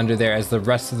under there, as the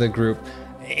rest of the group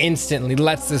instantly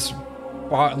lets this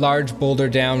large boulder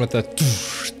down with a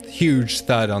huge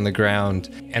thud on the ground.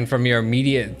 And from your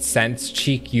immediate sense,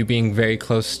 Cheek, you being very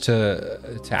close to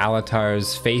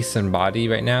Alatar's face and body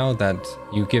right now, that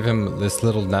you give him this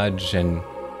little nudge, and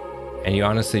you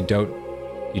honestly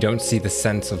don't see the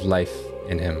sense of life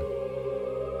in him.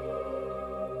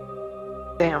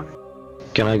 Damn.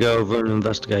 Can I go over and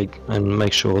investigate and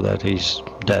make sure that he's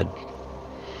dead?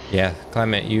 Yeah,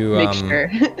 Clement, you Make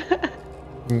sure.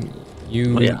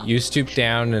 You stoop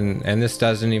down, and this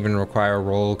doesn't even require a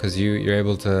roll because you're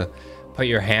able to put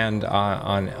your hand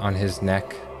on his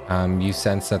neck. You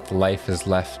sense that the life has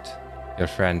left your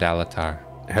friend Alatar.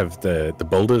 the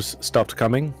boulders stopped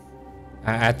coming?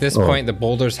 At this point, the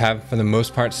boulders have, for the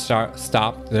most part,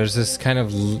 stopped. There's this kind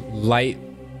of light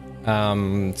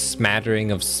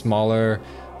smattering of smaller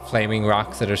flaming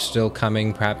rocks that are still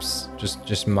coming, perhaps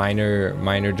just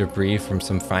minor debris from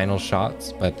some final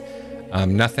shots, but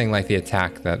nothing like the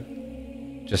attack that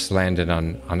just landed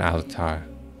on Alatar.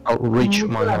 I'll reach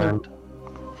my hand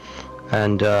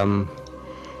and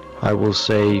I will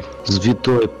say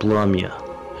Svitoe Plamia,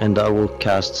 and I will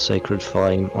cast Sacred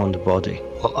Flame on the body.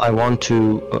 I want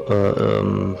to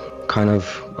kind of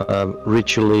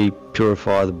ritually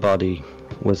purify the body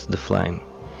with the flame.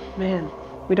 Man,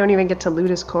 we don't even get to loot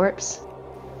his corpse.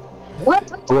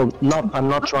 What? Well, I'm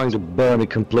not trying to burn it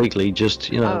completely,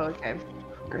 just, you know. Oh, okay.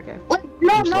 Okay. What?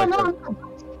 No, Seems like no.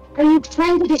 Are you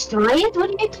trying to destroy it? What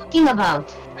are you talking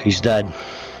about? He's dead.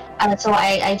 So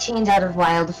I changed out of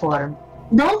wild form.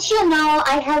 Don't you know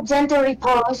I have gentle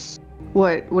repose?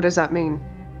 What does that mean?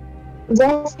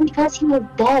 Just because he is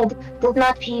dead does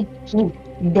not mean he's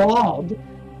dead.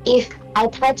 If I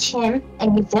touch him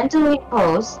and use gentle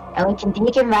repose, and we can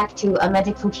take him back to a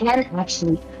medic who can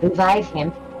actually revive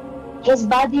him, his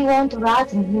body won't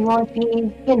rot and he won't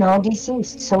be,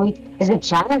 deceased. So there's a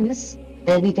chance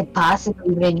that we could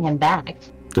possibly bring him back.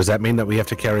 Does that mean that we have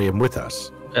to carry him with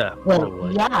us? Yeah. Well,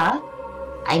 probably. yeah.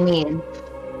 I mean,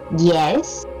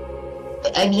 yes.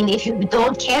 I mean, if you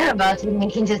don't care about him, you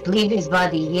can just leave his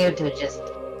body here to just,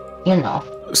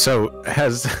 So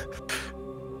has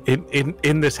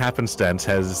in this happenstance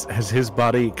has his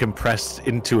body compressed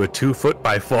into a 2-foot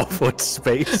by 4-foot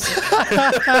space?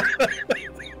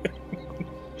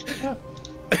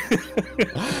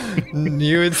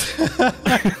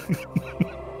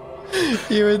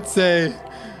 You would say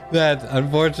that,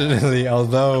 unfortunately,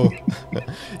 although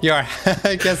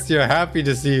I guess you're happy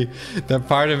to see that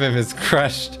part of him is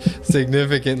crushed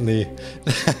significantly,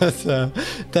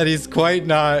 that he's quite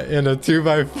not in a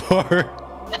 2x4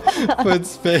 foot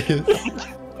space.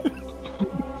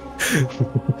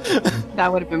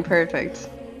 That would have been perfect.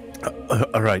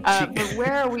 All right. But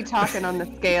where are we talking on the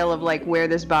scale of like where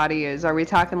this body is? Are we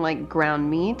talking like ground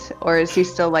meat, or is he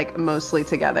still like mostly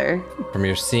together? From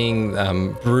you're seeing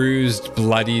bruised,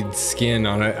 bloodied skin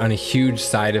on a huge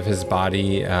side of his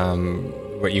body,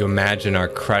 what you imagine are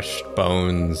crushed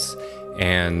bones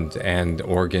and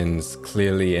organs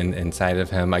clearly inside of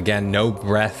him. Again, no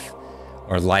breath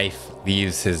or life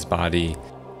leaves his body.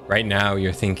 Right now,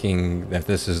 you're thinking that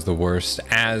this is the worst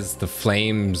as the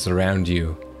flames around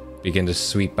you begin to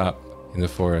sweep up in the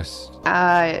forest.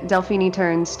 Delphine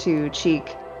turns to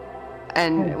Cheek,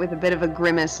 and with a bit of a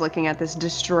grimace looking at this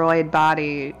destroyed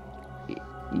body,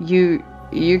 you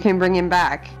can bring him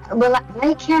back. Well,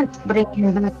 I can't bring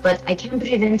him back, but I can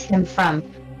prevent him from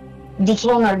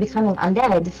decaying or becoming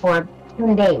undead for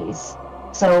 10 days.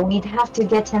 So we'd have to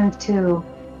get him to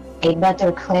a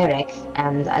better cleric,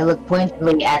 and I look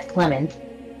pointedly at Clement,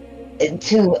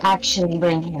 to actually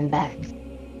bring him back.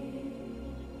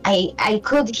 I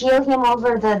could heal him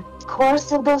over the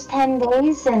course of those 10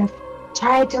 days and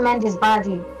try to mend his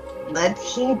body, but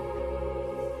he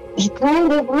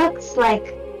kind of looks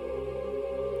like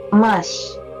mush.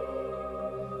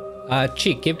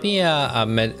 Cheek, give me a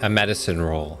medicine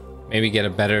roll. Maybe get a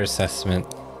better assessment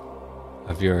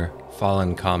of your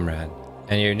fallen comrade.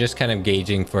 And you're just kind of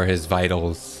gauging for his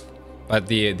vitals. But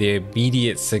the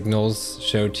immediate signals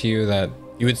show to you that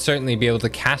you would certainly be able to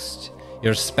cast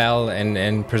your spell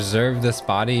and preserve this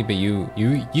body, but you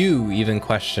even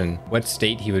question what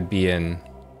state he would be in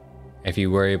if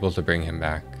you were able to bring him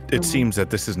back. It seems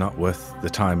that this is not worth the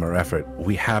time or effort.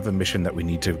 We have a mission that we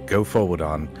need to go forward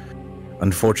on.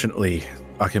 Unfortunately,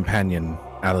 our companion,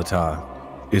 Alatar,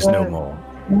 is no more.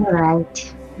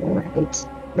 Right.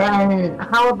 Then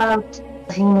how about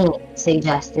Gimme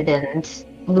suggested and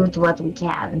loot what we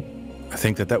can? I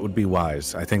think that would be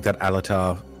wise. I think that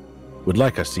Alatar would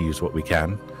like us to use what we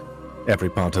can. Every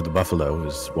part of the buffalo,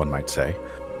 as one might say.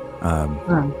 My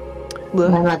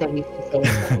mother used to say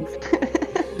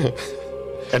that.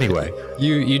 Anyway.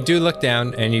 You do look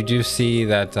down and you do see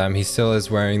that he still is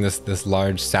wearing this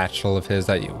large satchel of his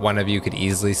that one of you could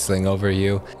easily sling over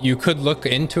you. You could look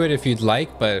into it if you'd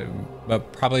like, but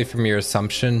probably from your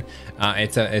assumption,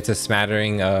 it's a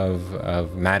smattering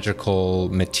of magical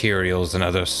materials and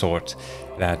other sort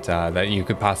that you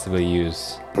could possibly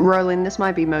use. Roland, this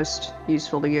might be most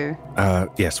useful to you.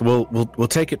 Yes, we'll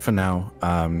take it for now.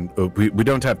 We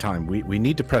don't have time. We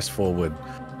need to press forward.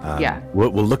 Yeah.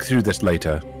 We'll look through this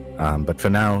later. But for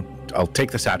now, I'll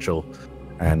take the satchel.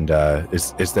 And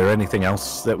is there anything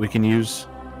else that we can use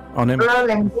on him?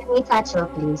 Roland, give me satchel,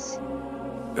 please.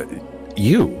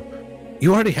 You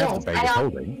already have Yes, the bag of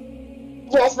holding.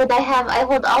 Yes, but I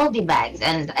hold all the bags,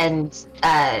 and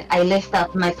I lift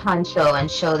up my poncho and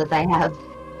show that I have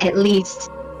at least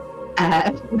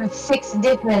 6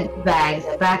 different bags: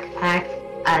 a backpack,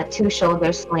 2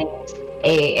 shoulder slings,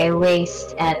 a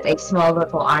waist, and a small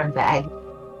little arm bag.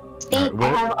 See, I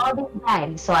have all these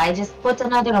bags, so I just put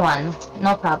another one.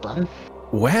 No problem.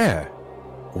 Where?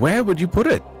 Where would you put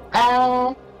it?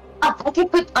 I can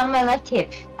put on my left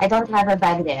hip. I don't have a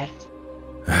bag there.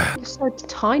 You're so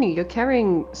tiny. You're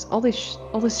carrying all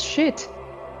this shit.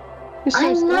 You're so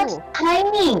I'm small. not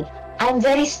tiny. I'm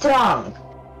very strong.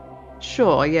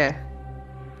 Sure, yeah.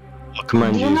 I'll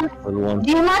command Do you you, not- little one.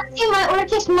 Do you not see my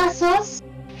orcish muscles?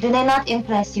 Do they not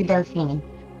impress you, Delphine?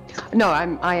 No,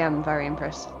 I am very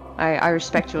impressed. I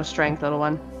respect your strength, little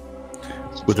one.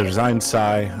 With a resigned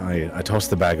sigh, I toss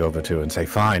the bag over to her and say,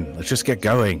 "Fine, let's just get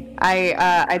going."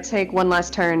 I take one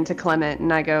last turn to Clement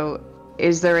and I go,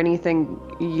 "Is there anything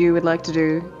you would like to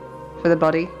do for the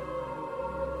body?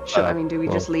 Sure. I mean, do we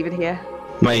just leave it here?"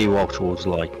 May you walk towards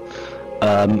light.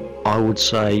 I would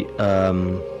say,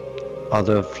 are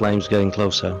the flames getting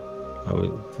closer?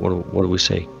 What do we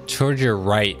see? Toward your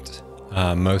right,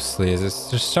 mostly, as it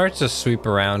just starts to sweep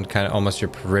around kind of almost your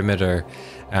perimeter.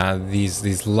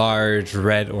 These large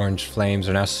red-orange flames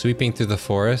are now sweeping through the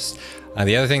forest.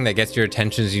 The other thing that gets your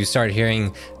attention is you start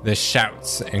hearing the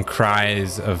shouts and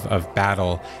cries of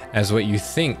battle as what you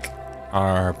think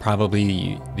are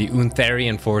probably the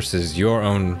Untherian forces, your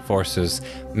own forces,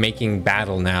 making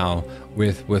battle now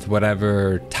with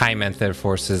whatever Time Enther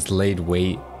forces laid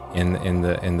wait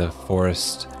in the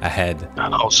forest ahead.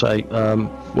 I'll say,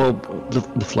 well,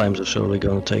 the flames are surely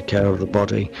going to take care of the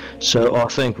body, so I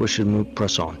think we should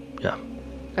press on. Yeah.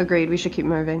 Agreed. We should keep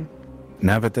moving.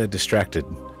 Now that they're distracted,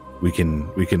 we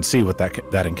can see what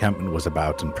that encampment was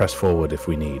about and press forward if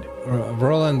we need.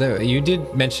 Roland, you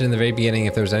did mention in the very beginning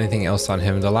if there was anything else on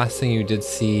him. The last thing you did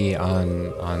see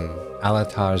on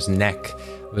Alatar's neck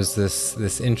was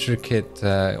this intricate,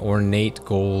 ornate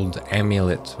gold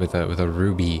amulet with a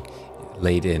ruby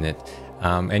laid in it.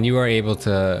 And you are able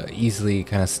to easily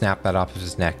kind of snap that off of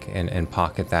his neck and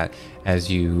pocket that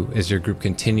as your group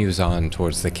continues on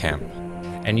towards the camp.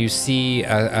 And you see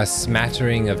a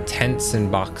smattering of tents and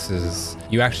boxes.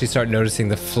 You actually start noticing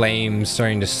the flames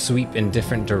starting to sweep in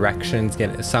different directions,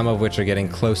 some of which are getting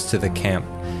close to the camp.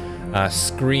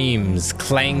 Screams,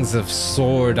 clangs of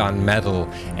sword on metal,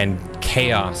 and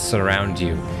chaos surround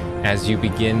you as you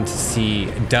begin to see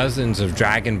dozens of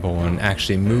Dragonborn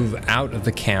actually move out of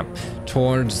the camp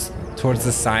towards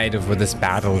the side of where this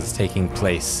battle is taking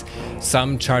place.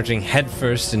 Some charging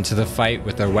headfirst into the fight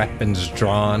with their weapons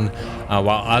drawn,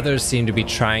 while others seem to be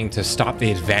trying to stop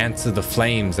the advance of the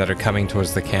flames that are coming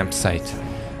towards the campsite.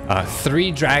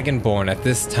 3 Dragonborn at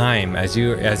this time, as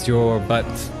you're but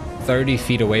 30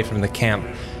 feet away from the camp,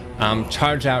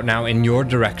 charge out now in your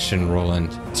direction,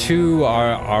 Roland. 2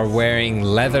 are wearing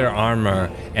leather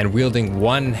armor and wielding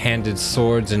one-handed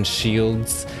swords and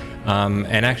shields.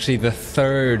 And actually the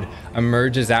 3rd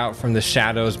emerges out from the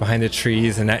shadows behind the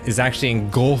trees and is actually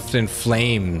engulfed in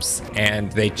flames,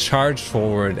 and they charge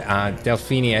forward.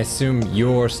 Delphine, I assume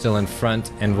you're still in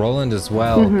front, and Roland as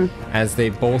well, as they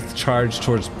both charge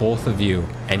towards both of you,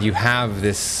 and you have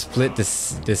this split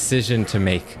decision to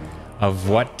make of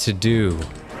what to do.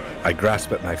 I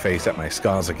grasp at my face, at my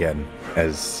scars again,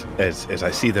 as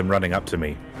I see them running up to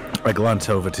me. I glance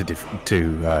over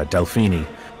to Delphine.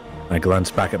 I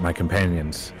glance back at my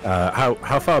companions.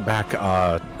 How far back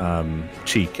are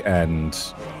Cheek and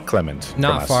Clement?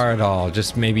 Not far at all,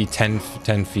 just maybe 10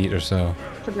 feet or so.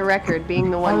 For the record,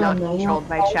 being the one not controlled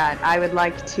by chat, I would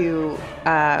like to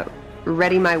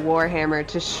ready my warhammer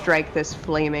to strike this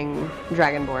flaming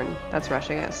dragonborn that's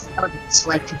rushing us. I would just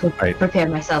like to prepare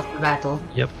myself for battle.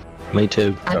 Yep. Me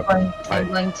too. I'm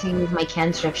going to use my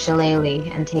cantrip Shillelagh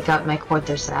and take out my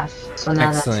quarterstaff. So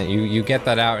now excellent. You get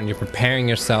that out and you're preparing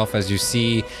yourself as you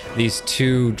see these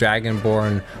 2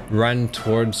 Dragonborn run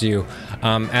towards you.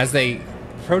 As they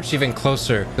approach even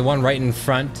closer, the one right in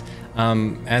front,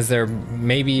 as they're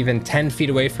maybe even 10 feet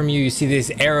away from you, you see these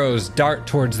arrows dart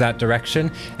towards that direction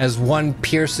as one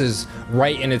pierces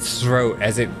right in its throat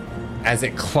as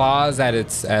it claws at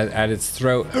its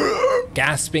throat.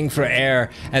 Gasping for air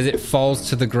as it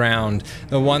falls to the ground.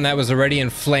 The one that was already in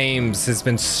flames has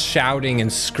been shouting and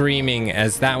screaming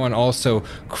as that one also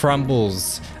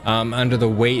crumbles under the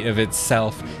weight of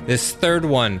itself. This 3rd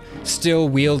one, still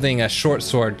wielding a short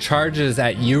sword, charges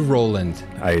at you, Roland.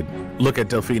 I look at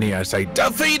Delphine and I say,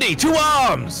 "Delphine, 2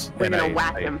 arms!" We're gonna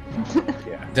whack him.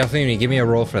 Delphine, give me a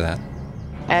roll for that.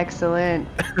 Excellent.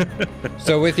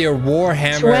 So with your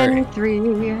warhammer,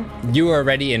 23. you are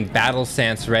ready in battle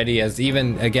stance, ready as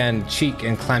even again Cheek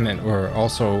and Clement were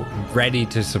also ready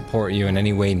to support you in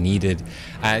any way needed.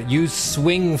 You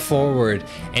swing forward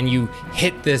and you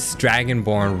hit this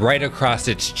dragonborn right across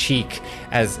its cheek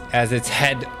as its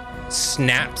head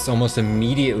snaps almost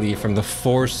immediately from the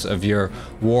force of your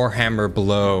warhammer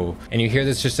blow, and you hear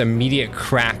this just immediate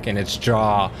crack in its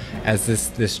jaw as this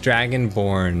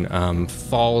dragonborn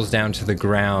falls down to the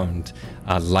ground,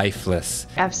 lifeless.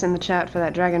 F's in the chat for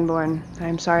that dragonborn.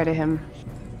 I'm sorry to him.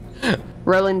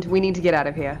 Roland, we need to get out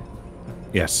of here.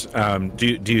 Yes.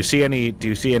 Do you see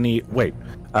any? Wait.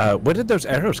 Where did those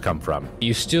arrows come from?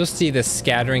 You still see the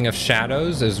scattering of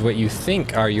shadows as what you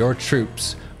think are your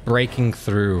troops breaking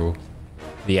through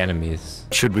the enemies.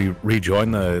 Should we rejoin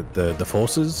the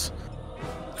forces?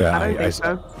 I don't think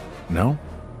so. No?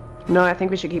 No, I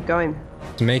think we should keep going.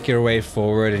 To make your way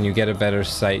forward, and you get a better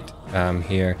sight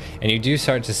here, and you do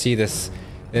start to see this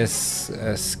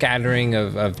scattering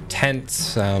of tents,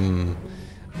 some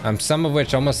of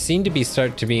which almost seem to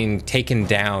start being taken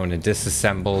down and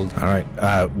disassembled. All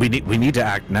right, we need to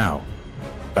act now.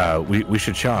 We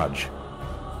should charge.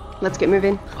 Let's get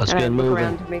moving. Let's and get I look moving.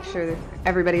 around to make sure that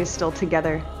everybody is still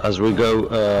together. As we go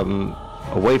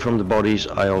away from the bodies,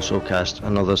 I also cast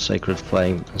another sacred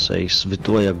flame and say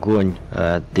Svitoya Gun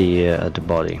at the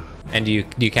body. And do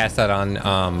you cast that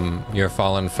on your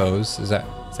fallen foes? Is that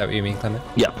what you mean, Clement?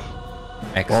 Yeah.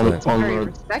 Excellent. On Very the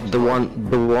respectful.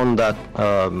 one that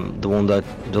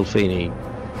Delphini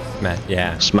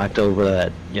Yeah. smacked over the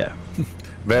head. Yeah.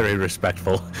 Very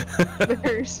respectful.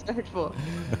 Very respectful.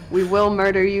 We will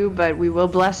murder you, but we will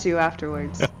bless you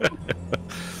afterwards.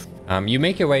 You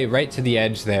make your way right to the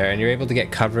edge there, and you're able to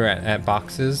get cover at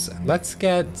boxes. Let's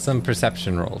get some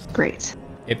perception rolls. Great.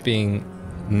 It being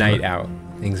night out,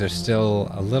 things are still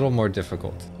a little more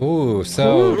difficult. Ooh,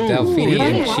 so Delphini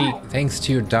and Cheek, thanks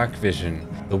to your dark vision,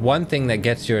 the one thing that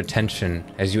gets your attention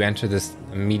as you enter this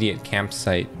immediate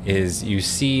campsite is you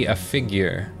see a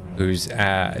figure who's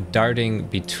darting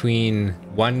between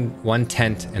one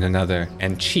tent and another,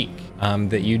 and Cheek,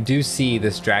 that you do see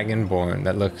this dragonborn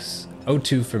that looks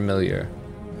too familiar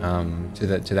to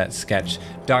that sketch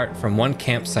dart from one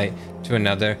campsite to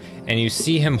another, and you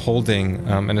see him holding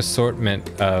an assortment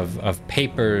of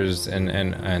papers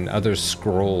and other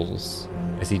scrolls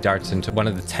as he darts into one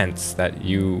of the tents that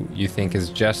you think is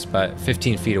just but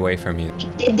 15 feet away from you.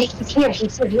 He's here.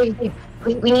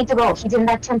 We need to go. He's in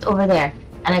that tent over there.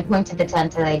 And I point to the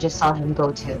tent that I just saw him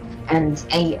go to. And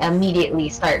I immediately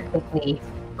start quickly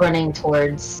running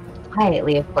towards,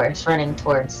 quietly of course, running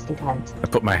towards the tent. I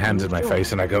put my hands in my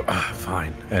face and I go,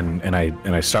 fine. And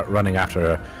I start running after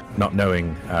her, not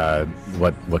knowing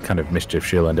what kind of mischief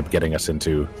she'll end up getting us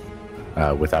into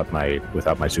without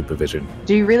my supervision.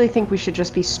 Do you really think we should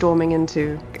just be storming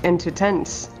into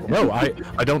tents? No,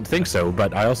 I don't think so,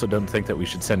 but I also don't think that we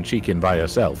should send Cheek in by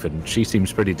herself, and she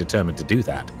seems pretty determined to do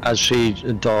that. As she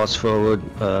darts forward,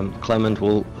 Clement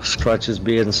will scratch his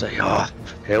beard and say,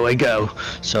 here we go.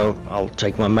 So I'll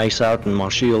take my mace out and my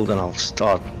shield and I'll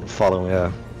start following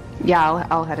her. Yeah,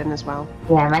 I'll head in as well.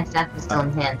 Yeah, my staff is still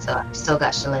in hand, so I've still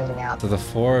got shillinging out. So the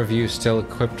four of you, still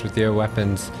equipped with your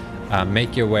weapons,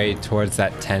 make your way towards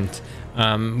that tent.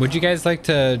 Would you guys like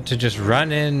to just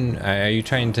run in? Are you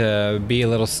trying to be a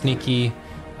little sneaky?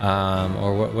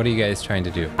 Or what are you guys trying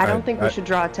to do? I don't think we should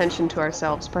draw attention to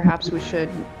ourselves. Perhaps we should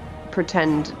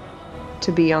pretend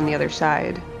to be on the other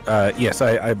side. Yes,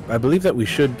 I believe that we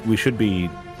should be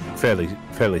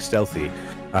fairly stealthy.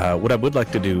 What I would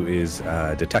like to do is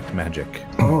detect magic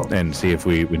and see if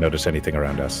we notice anything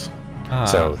around us.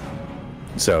 So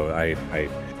I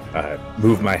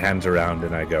move my hands around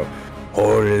and I go,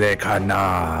 Ole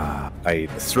kana. I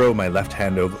throw my left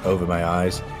hand over my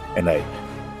eyes and I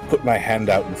put my hand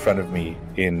out in front of me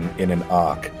in an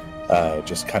arc,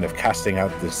 just kind of casting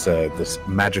out this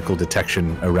magical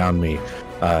detection around me.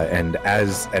 And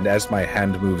as my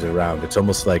hand moves around, it's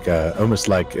almost like,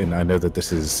 and I know that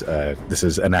this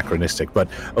is anachronistic, but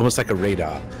almost like a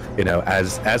radar. You know,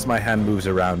 as my hand moves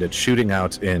around, it's shooting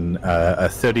out in a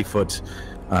 30-foot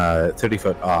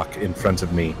arc in front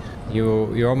of me.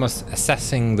 You're almost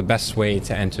assessing the best way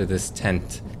to enter this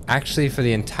tent. Actually, for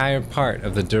the entire part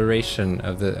of the duration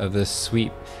of this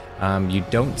sweep, you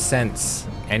don't sense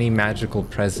any magical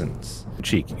presence.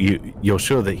 Cheek, you're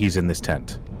sure that he's in this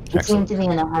tent? He seemed to be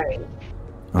in a hurry.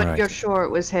 But Alright. you're sure it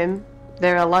was him?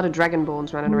 There are a lot of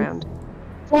dragonborns running around.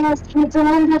 Yes, he's the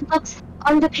one that looked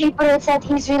on the paper. It said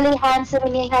he's really handsome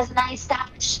and he has a nice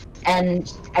stash.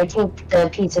 And I take the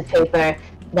piece of paper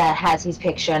that has his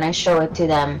picture and I show it to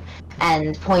them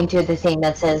and point to the thing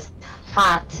that says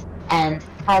hat and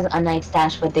has a nice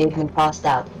stash, but they've been tossed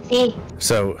out. See?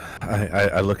 So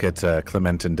I look at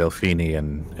Clement and Delphini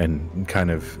and kind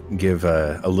of give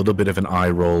a little bit of an eye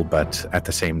roll, but at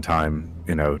the same time,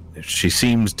 you know, she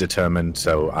seems determined,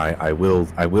 so I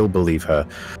will believe her.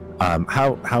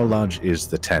 How large is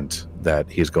the tent that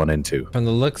he's gone into? From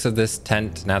the looks of this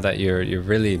tent, now that you're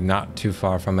really not too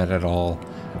far from it at all,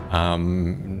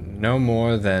 no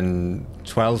more than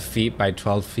 12 feet by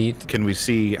 12 feet. Can we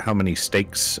see how many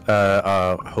stakes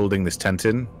are holding this tent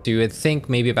in? So you would think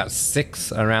maybe about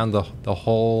 6 around the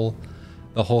whole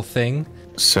thing.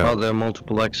 So Are there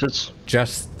multiple exits?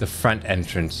 Just the front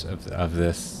entrance of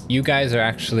this. You guys are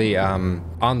actually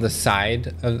on the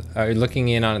side are looking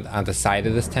in on the side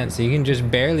of this tent, so you can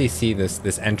just barely see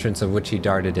this entrance of which he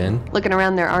darted in. Looking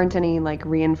around, there aren't any like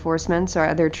reinforcements or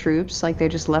other troops. Like they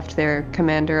just left their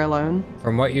commander alone.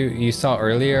 From what you saw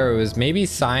earlier, it was maybe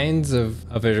signs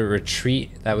of a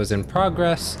retreat that was in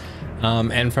progress.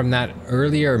 And from that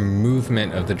earlier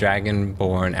movement of the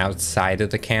Dragonborn outside of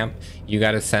the camp, you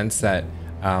got a sense that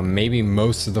maybe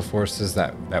most of the forces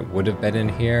that would have been in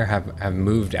here have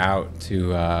moved out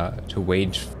to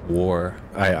wage war.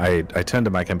 I turn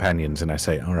to my companions and I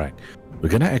say, all right, we're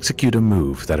going to execute a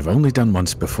move that I've only done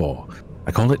once before.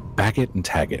 I call it bag it and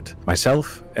tag it.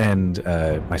 Myself and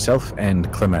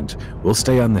Clement will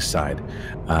stay on this side.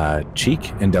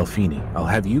 Cheek and Delphini, I'll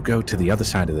have you go to the other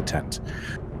side of the tent.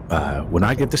 When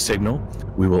I give the signal,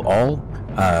 we will all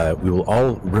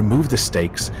remove the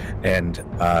stakes, and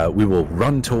we will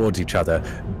run towards each other,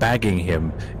 bagging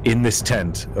him in this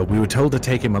tent. We were told to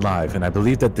take him alive, and I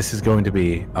believe that this is going to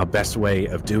be our best way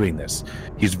of doing this.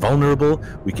 He's vulnerable.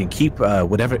 We can keep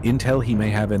whatever intel he may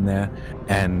have in there,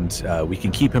 and we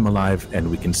can keep him alive, and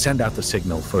we can send out the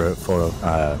signal for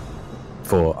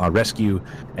our rescue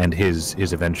and his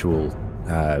eventual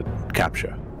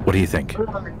capture. What do you think?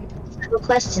 I have a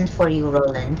question for you,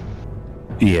 Roland.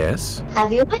 Yes.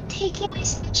 Have you been taking my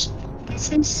session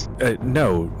since?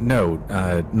 No,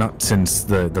 not since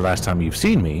the last time you've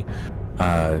seen me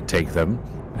take them,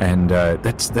 and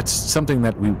that's something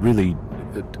that we really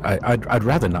I'd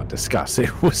rather not discuss.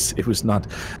 It was not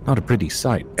a pretty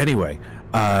sight. Anyway,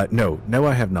 no,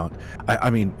 I have not. I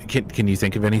mean, can you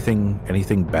think of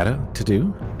anything better to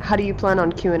do? How do you plan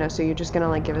on queuing us? Are you just gonna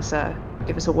like give us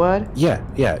a word? Yeah.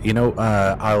 You know,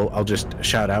 I'll just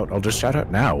shout out. I'll just shout out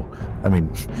now. I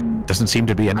mean, doesn't seem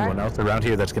to be anyone else around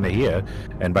here that's going to hear,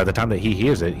 and by the time that he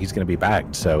hears it, he's going to be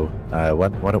bagged. So,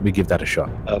 why don't we give that a shot?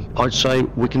 I'd say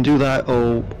we can do that,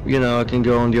 or you know, I can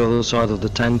go on the other side of the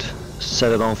tent,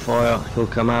 set it on fire. He'll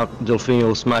come out. Delphine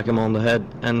will smack him on the head,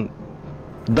 and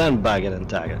then bag it and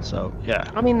tag it. So yeah.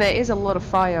 I mean, there is a lot of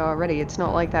fire already. It's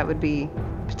not like that would be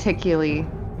particularly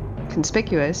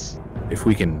conspicuous. If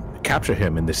we can capture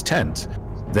him in this tent,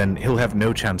 then he'll have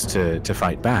no chance to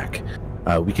fight back.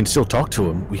 We can still talk to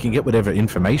him. We can get whatever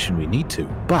information we need to.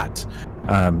 But,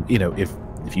 you know, if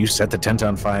you set the tent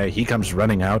on fire, he comes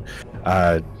running out,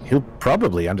 he'll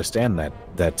probably understand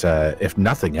that if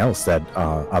nothing else, that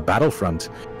our battlefront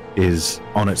is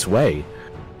on its way,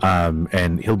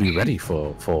 and he'll be ready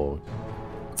for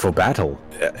battle.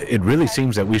 It really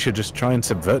seems that we should just try and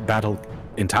subvert battle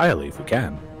entirely if we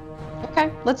can.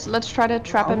 Okay, let's try to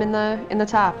trap him in the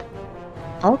top.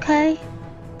 Okay.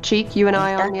 Cheek, you and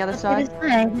I on the other side.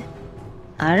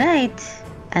 All right.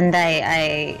 And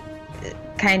I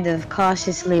kind of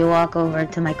cautiously walk over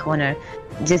to my corner,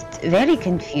 just very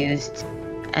confused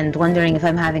and wondering if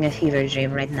I'm having a fever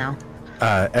dream right now.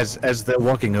 As they're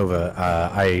walking over,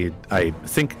 I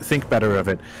think better of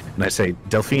it, and I say,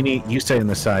 Delphini, you stay on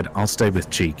this side. I'll stay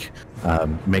with Cheek.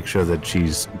 Make sure that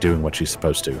she's doing what she's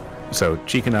supposed to. So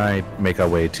Cheek and I make our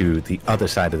way to the other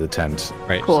side of the tent.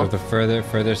 Right. Cool. So the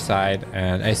further side,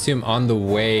 and I assume on the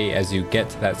way as you get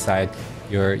to that side,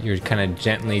 you're kind of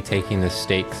gently taking the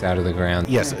stakes out of the ground.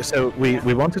 Yes. So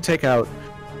we want to take out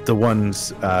the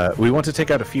ones. We want to take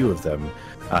out a few of them.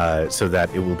 So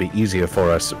that it will be easier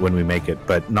for us when we make it,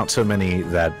 but not so many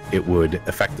that it would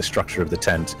affect the structure of the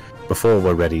tent before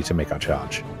we're ready to make our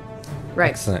charge.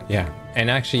 Right. Excellent, yeah. And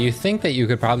actually, you think that you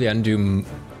could probably undo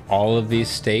all of these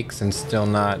stakes and still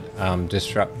not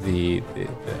disrupt the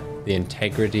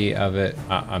integrity of it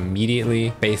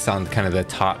immediately, based on kind of the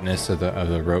tautness of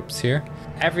the ropes here.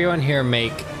 Everyone here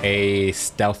make a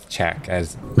stealth check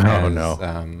as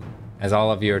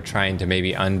all of you are trying to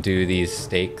maybe undo these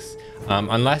stakes.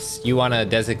 Unless you want to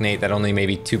designate that only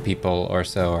maybe 2 people or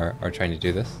so are trying to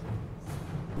do this.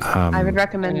 I would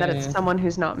recommend that it's someone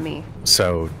who's not me.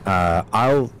 So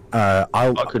I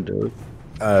could do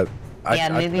it.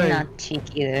 Maybe not Cheek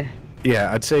either.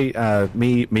 Yeah, I'd say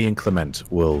me and Clement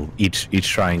will each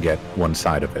try and get one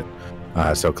side of it.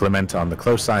 So Clement on the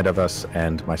close side of us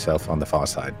and myself on the far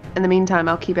side. In the meantime,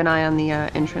 I'll keep an eye on the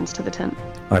entrance to the tent.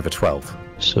 I have a 12.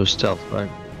 So stealth, right?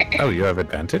 Oh, you have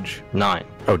advantage? 9.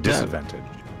 Oh, disadvantage.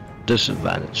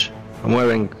 Disadvantage. I'm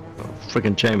wearing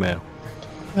freaking chainmail.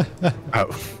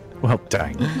 Oh, well,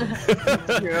 dang. True.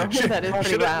 That is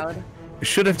pretty loud.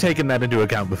 Should have taken that into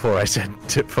account before I said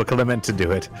for Clement to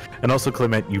do it. And also,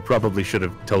 Clement, you probably should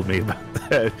have told me about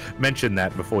that, mentioned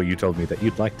that before you told me that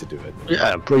you'd like to do it.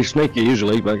 Yeah, pretty sneaky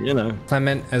usually, but you know.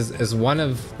 Clement, as one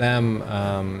of them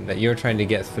that you're trying to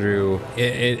get through,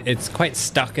 it's quite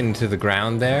stuck into the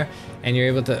ground there, and you're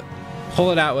able to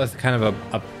pull it out with kind of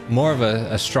a more of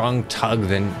a strong tug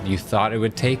than you thought it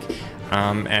would take.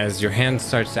 As your hand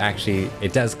starts to actually,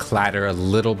 it does clatter a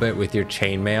little bit with your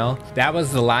chainmail. That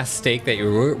was the last stake that you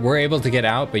were able to get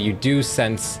out, but you do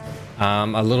sense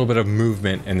a little bit of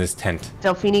movement in this tent.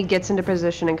 Delphine gets into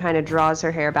position and kind of draws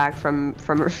her hair back from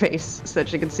her face so that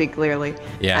she can see clearly.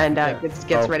 Yeah. And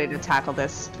gets ready to tackle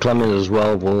this. Clement as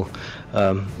well will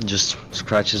just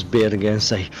scratch his beard again and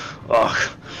say, "Oh,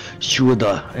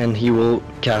 Shuda," and he will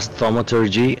cast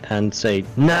Thaumaturgy and say,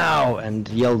 "Now!" and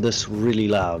yell this really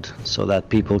loud so that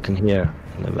people can hear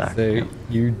in the back. So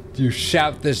you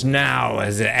shout this now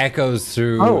as it echoes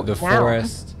through the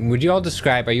forest. Would you all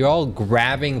describe, are you all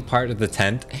grabbing part of the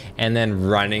tent and then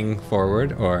running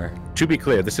forward, or? To be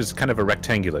clear, this is kind of a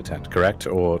rectangular tent, correct?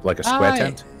 Or like a square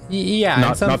tent? Yeah, Not-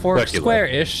 in some not form, circular.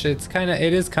 square-ish.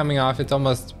 It is coming off. It's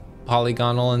almost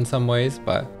polygonal in some ways,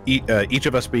 but Each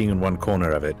of us being in one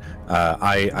corner of it,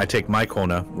 I take my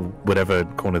corner, whatever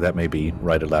corner that may be,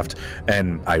 right or left,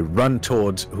 and I run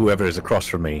towards whoever is across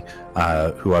from me,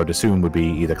 who I would assume would be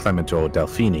either Clement or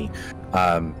Delphine.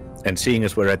 And seeing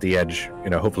as we're at the edge,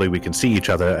 hopefully we can see each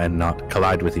other and not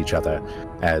collide with each other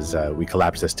as we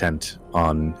collapse this tent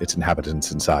on its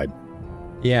inhabitants inside.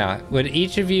 yeah. Would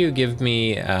each of you give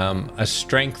me a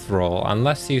strength roll,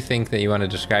 unless you think that you want to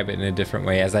describe it in a different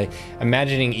way, as I'm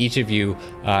imagining each of you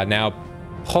now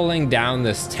pulling down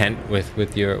this tent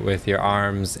with your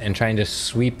arms and trying to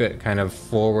sweep it kind of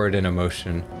forward in a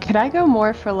motion. Could I go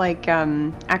more for like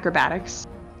acrobatics?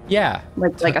 Yeah.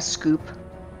 Like a scoop?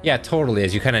 Yeah, totally,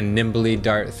 as you kind of nimbly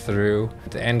dart through.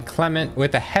 And Clement,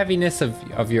 with the heaviness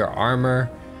of your armor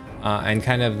and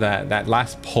kind of that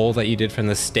last pull that you did from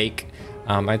the stake,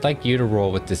 I'd like you to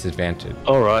roll with disadvantage.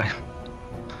 All right,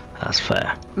 that's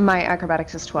fair. My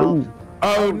acrobatics is 12.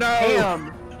 Oh no!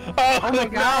 Damn! Oh my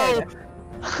god!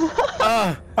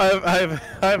 I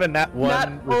have a nat 1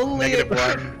 Not with only negative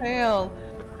 1. fail.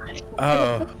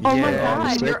 Oh, Oh yeah. my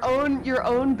god! sick. Your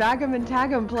own Bagum and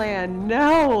Tagum plan.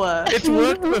 No. It's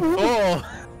worked before.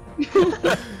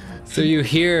 So you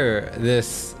hear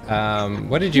this.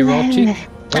 What did you roll, Chief?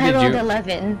 What I did rolled you?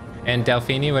 11. And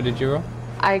Delphine, what did you roll?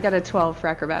 I got a 12 for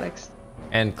acrobatics.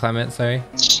 And Clement, sorry.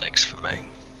 6 for me.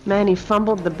 Man, he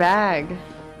fumbled the bag.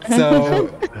 So,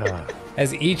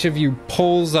 as each of you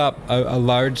pulls up a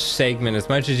large segment, as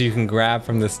much as you can grab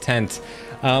from this tent,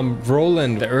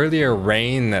 Roland, the earlier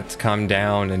rain that's come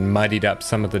down and muddied up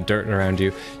some of the dirt around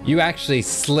you, you actually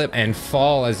slip and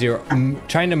fall as you're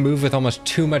trying to move with almost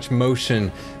too much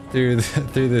motion through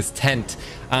this tent.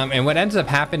 And what ends up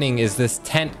happening is this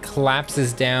tent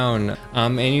collapses down,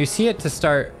 and you see it to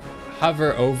start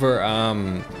hover over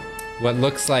what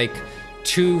looks like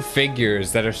two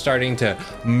figures that are starting to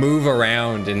move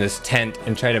around in this tent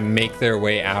and try to make their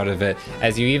way out of it,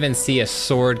 as you even see a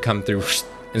sword come through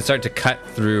and start to cut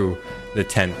through the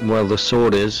tent. Well, the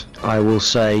sword is, I will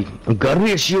say,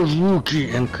 Garish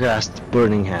Yuruki, and cast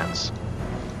Burning Hands.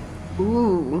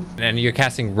 Ooh. And you're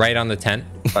casting right on the tent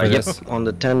for Yep, this? on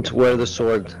the tent where the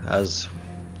sword has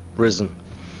risen.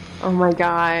 Oh my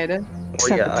god.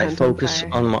 Set the I tent focus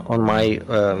fire.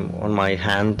 on my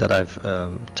hand that I've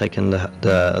taken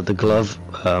the glove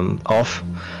off,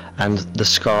 and the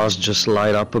scars just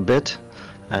light up a bit,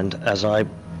 and as I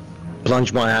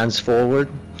plunge my hands forward,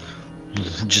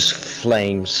 just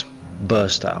flames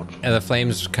burst out. And the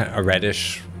flames kind of a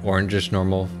reddish, orangish,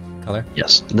 normal color.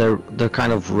 Yes, they're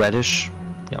kind of reddish.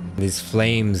 Yeah. These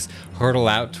flames hurtle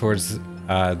out towards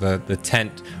the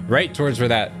tent, right towards where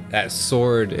that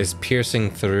sword is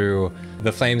piercing through.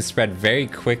 The flames spread very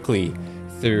quickly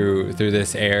through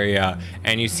this area,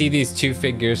 and you see these two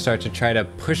figures start to try to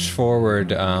push forward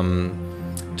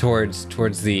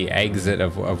towards the exit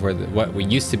of where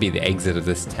what used to be the exit of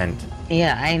this tent.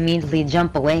 Yeah, I immediately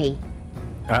jump away.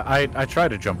 I try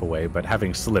to jump away, but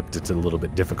having slipped, it's a little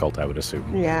bit difficult, I would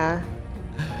assume. Yeah.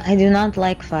 I do not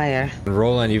like fire.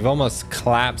 Roland, you've almost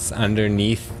collapsed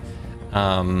underneath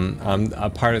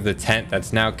a part of the tent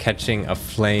that's now catching a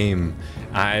flame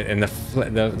and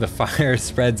the fire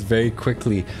spreads very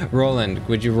quickly. Roland,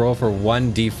 would you roll for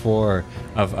 1d4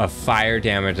 of fire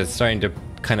damage that's starting to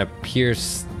kind of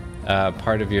pierce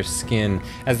part of your skin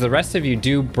as the rest of you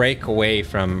do break away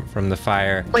from the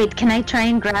fire. Wait, can I try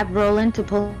and grab Roland to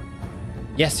pull?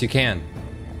 Yes, you can.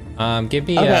 Give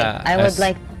me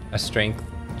a strength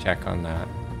check on that,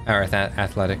 or that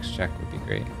athletics check would be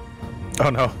great. Oh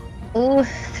no. Ooh,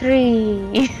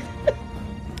 3.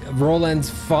 Roland's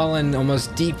fallen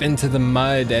almost deep into the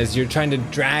mud as you're trying to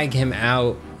drag him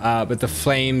out, but the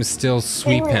flames still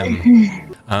sweep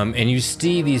him. And you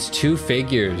see these two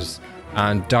figures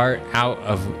dart out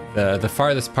of the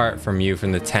farthest part from you,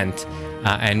 from the tent,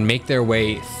 and make their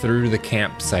way through the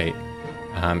campsite.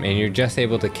 And you're just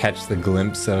able to catch the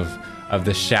glimpse of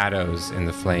the shadows in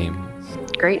the flames.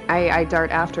 Great, I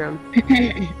dart after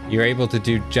him. You're able to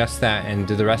do just that, and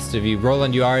do the rest of you,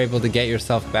 Roland, you are able to get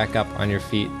yourself back up on your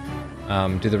feet.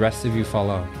 Do the rest of you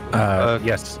follow?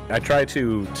 Yes, I try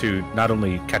to not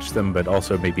only catch them, but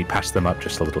also maybe pass them up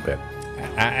just a little bit.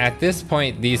 At this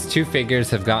point, these two figures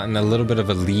have gotten a little bit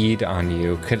of a lead on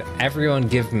you. Could everyone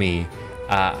give me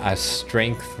a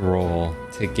strength roll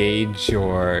to gauge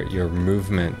your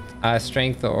movement? A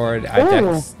strength or a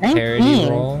dexterity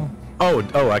roll?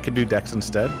 Oh, I can do dex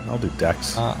instead? I'll do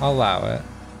dex. I'll allow it.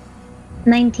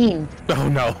 19. Oh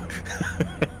no.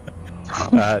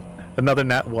 Another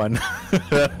nat 1.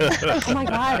 Oh my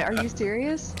god, are you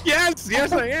serious? Yes,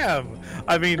 I am.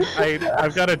 I mean,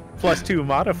 I've got a +2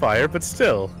 modifier, but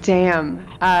still. Damn.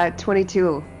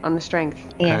 22 on the strength.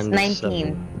 Yes, And 19.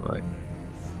 7, right.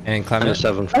 And And Clement? a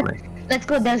 7 for me. Let's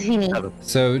go, Delphine.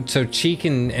 So Cheek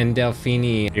and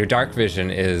Delphine, your dark vision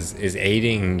is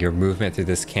aiding your movement through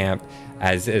this camp,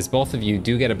 as both of you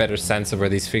do get a better sense of where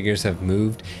these figures have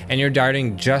moved, and you're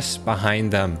darting just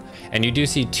behind them. And you do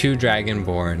see two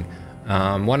Dragonborn,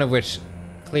 one of which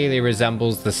clearly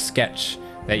resembles the sketch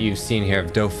that you've seen here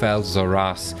of Dofel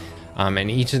Zoras,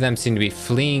 and each of them seem to be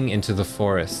fleeing into the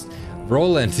forest.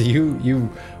 Roland, you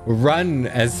run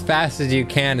as fast as you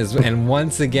can, and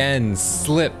once again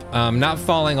slip, not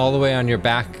falling all the way on your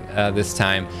back this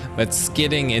time, but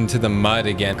skidding into the mud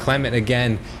again. Clement,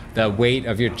 again, the weight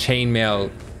of your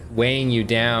chainmail weighing you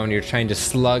down. You're trying to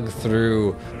slug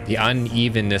through the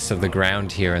unevenness of the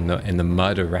ground here in the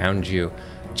mud around you.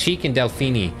 Cheek and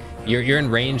Delphine, you're in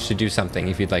range to do something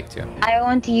if you'd like to. I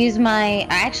want to use my...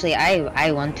 Actually,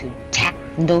 I want to tap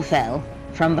Dofel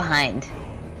from behind.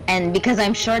 And because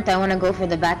I'm short, I want to go for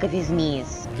the back of his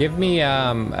knees. Give me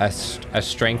a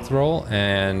strength roll,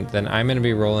 and then I'm going to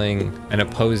be rolling an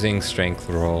opposing strength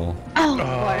roll.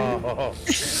 Oh.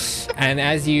 And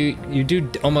as you do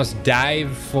almost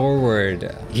dive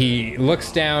forward, he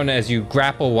looks down as you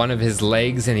grapple one of his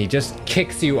legs, and he just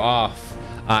kicks you off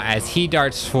as he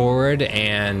darts forward,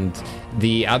 and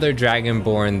the other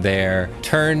Dragonborn there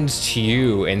turns to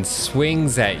you and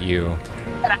swings at you.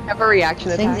 Can I have a reaction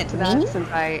Swings attack at to that me? since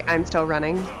I'm still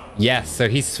running? Yes, so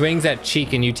he swings at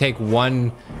Cheek, and you take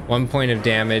one point of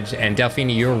damage, and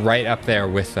Delphine, you're right up there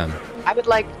with them. I would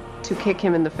like to kick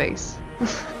him in the face.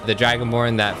 The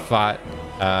Dragonborn that fought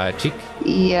Cheek?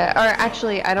 Yeah, or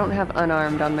actually, I don't have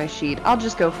unarmed on my sheet. I'll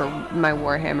just go for my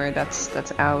warhammer.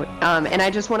 That's out. And I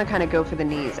just want to kind of go for the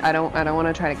knees. I don't want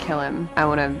to try to kill him. I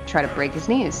want to try to break his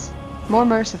knees. More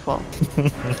merciful.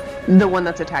 The one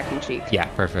that's attacking Cheek. Yeah,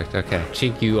 perfect. Okay.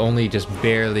 Cheek, you only just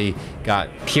barely got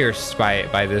pierced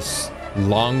by this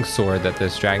long sword that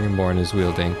this Dragonborn is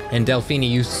wielding. And Delphine,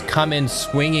 you come in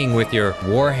swinging with your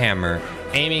warhammer,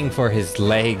 aiming for his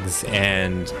legs,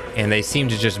 and they seem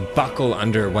to just buckle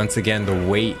under once again the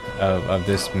weight of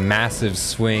this massive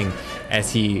swing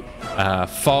as he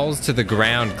falls to the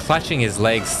ground, clutching his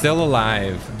legs, still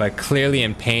alive but clearly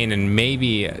in pain, and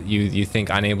maybe you think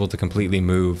unable to completely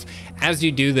move. As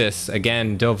you do this,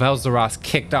 again, Dofel Zoras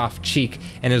kicked off Cheek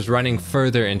and is running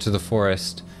further into the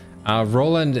forest.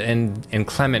 Roland and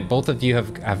Clement, both of you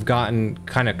have gotten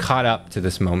kind of caught up to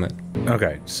this moment.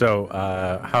 Okay, so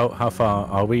how far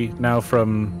are we now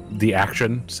from the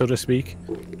action, so to speak?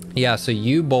 Yeah, so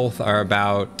you both are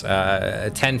about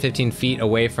 10-15 feet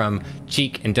away from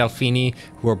Cheek and Delphine,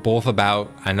 who are both about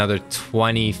another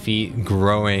 20 feet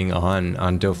growing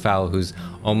on Dofel, who's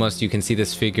almost, you can see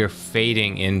this figure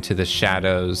fading into the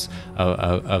shadows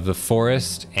of the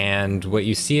forest, and what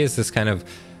you see is this kind of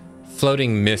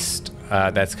floating mist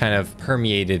that's kind of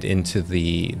permeated into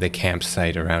the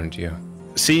campsite around you.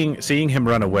 Seeing him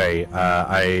run away,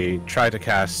 I try to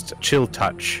cast Chill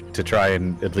Touch to try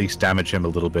and at least damage him a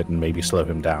little bit and maybe slow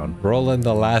him down. Roland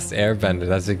the Last Airbender,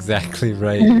 that's exactly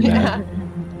right,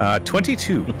 man.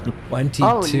 22. 22.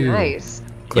 Oh, nice.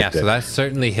 Yeah, so that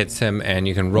certainly hits him, and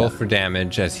you can roll for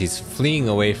damage as he's fleeing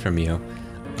away from you.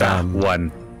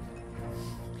 1.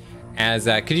 As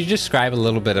could you describe a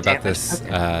little bit about this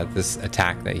this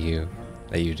attack that you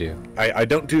do? I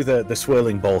don't do the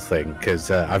swirling ball thing because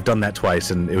I've done that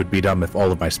twice, and it would be dumb if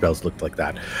all of my spells looked like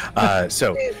that.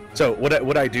 So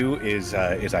what I do is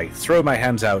I throw my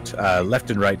hands out left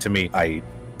and right to me. I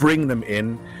bring them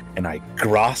in, and I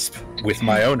grasp with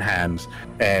my own hands,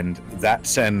 and that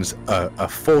sends a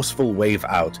forceful wave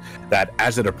out that,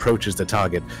 as it approaches the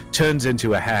target, turns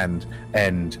into a hand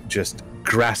and just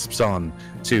grasps on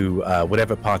to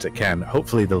whatever part it can,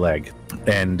 hopefully the leg,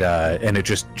 and it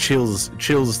just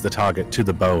chills the target to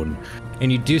the bone.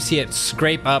 And you do see it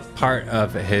scrape up part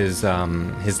of his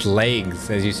legs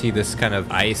as you see this kind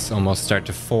of ice almost start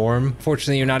to form.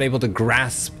 Fortunately, you're not able to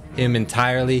grasp him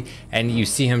entirely, and you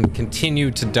see him continue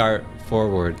to dart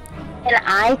forward. Can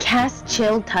I cast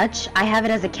Chill Touch? I have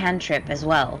it as a cantrip as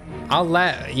well.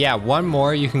 One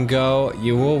more you can go.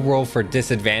 You will roll for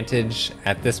disadvantage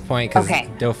at this point because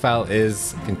Dofel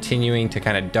is continuing to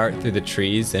kind of dart through the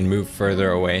trees and move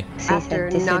further away. After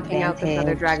knocking out this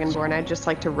other Dragonborn, I'd just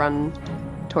like to run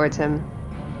towards him.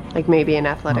 Like maybe in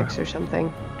athletics or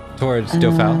something. Towards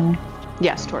Dofel?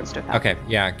 Yes, towards Dofel. Okay,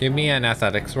 yeah, give me an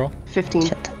athletics roll. 15.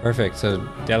 Perfect, so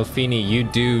Delphini, you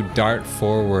do dart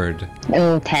forward.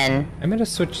 Oh, 10. I'm gonna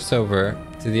switch this over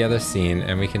to the other scene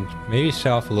and we can maybe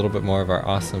show off a little bit more of our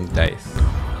awesome dice.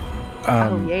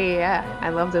 Yeah. I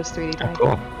love those 3D dice.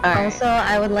 Cool. Also,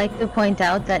 I would like to point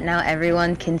out that now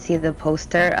everyone can see the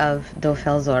poster of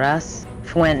Dofel Zoras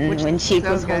when Sheik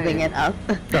was holding it up.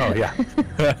 Oh, yeah.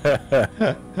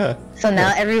 So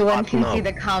now everyone can see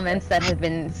the comments that have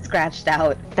been scratched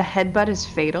out. The headbutt is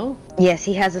fatal? Yes,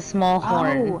 he has a small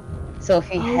horn. So if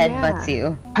he headbutts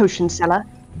you. Potion seller,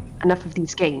 enough of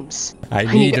these games. I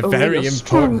need a very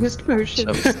important potion.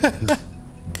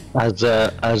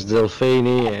 As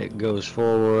Delphini goes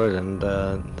forward and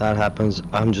that happens,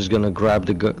 I'm just gonna grab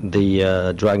the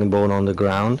Dragonborn on the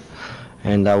ground,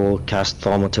 and I will cast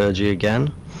Thaumaturgy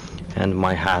again, and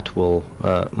my hand will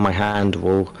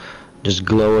just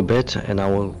glow a bit, and I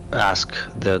will ask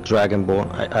the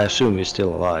Dragonborn. I assume he's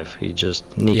still alive. He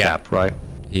just kneecap, right?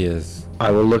 He is.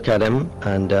 I will look at him,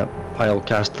 and I'll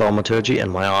cast Thaumaturgy, and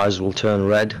my eyes will turn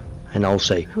red, and I'll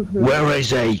say, "Where is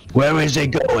he? Where is he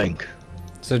going?"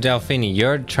 So Delphini,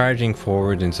 you're charging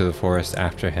forward into the forest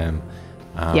after him.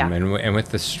 And with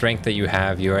the strength that you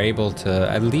have, you're able to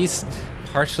at least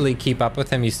partially keep up with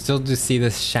him. You still do see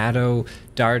this shadow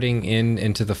darting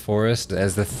into the forest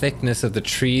as the thickness of the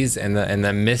trees and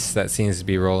the mist that seems to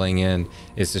be rolling in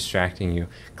is distracting you.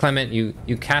 Clement, you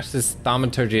cast this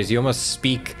thaumaturgy as you almost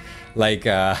speak like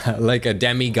a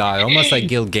demigod, almost like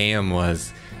Gilgaim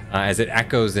was. As it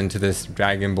echoes into this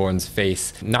Dragonborn's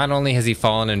face. Not only has he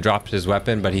fallen and dropped his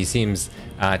weapon, but he seems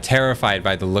terrified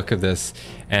by the look of this.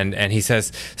 And he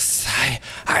says,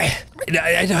 I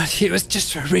he was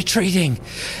just retreating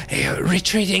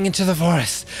into the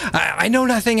forest. I know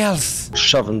nothing else.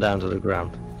 Shove him down to the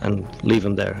ground and leave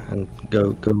him there and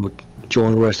go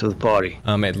join the rest of the party.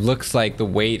 It looks like the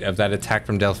weight of that attack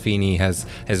from Delphini has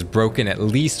broken at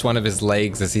least one of his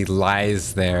legs as he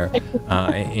lies there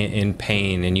in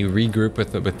pain, and you regroup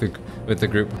with the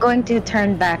group. I'm going to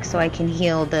turn back so I can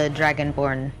heal the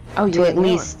Dragonborn to at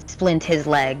least splint his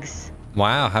legs.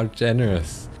 Wow, how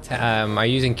generous. Are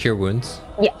you using Cure Wounds?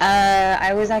 Yeah,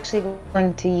 I was actually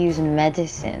going to use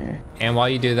medicine. And while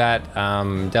you do that,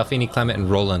 Delphini, Clement,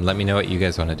 and Roland, let me know what you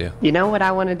guys want to do. You know what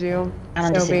I want to do? I'm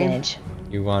on disadvantage.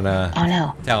 You want to... Oh,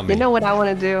 no. Tell me. You know what I want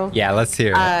to do? Yeah, let's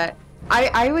hear it.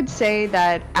 I would say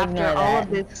that after all of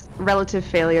this relative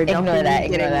failure,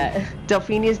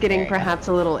 Delphini is getting perhaps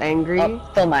a little angry. Oh,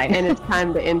 still mine. And it's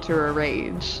time to enter a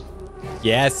rage.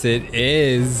 Yes, it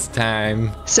is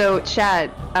time. So, chat,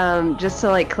 just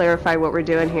to clarify what we're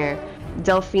doing here,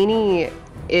 Delphini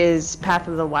is Path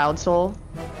of the Wild Soul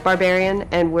Barbarian,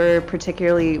 and we're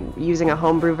particularly using a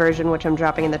homebrew version, which I'm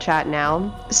dropping in the chat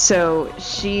now. So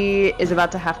she is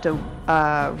about to have to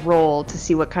roll to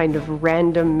see what kind of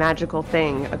random magical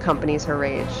thing accompanies her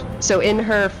rage. So in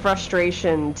her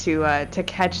frustration to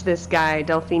catch this guy,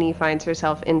 Delphini finds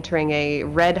herself entering a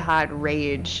red-hot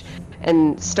rage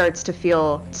and starts to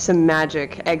feel some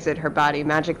magic exit her body,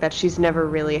 magic that she's never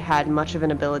really had much of an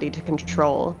ability to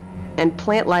control. And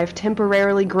plant life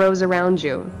temporarily grows around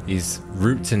you. These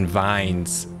roots and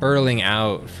vines burling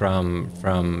out from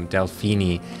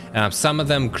Delphini. Some of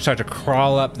them start to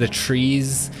crawl up the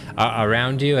trees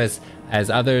around you as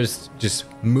others just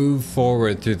move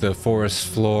forward through the forest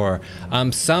floor.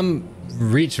 Some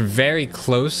reach very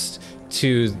close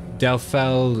to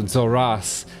Delphel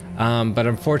Zoras, but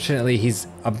unfortunately he's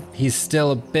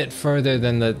still a bit further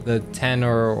than the 10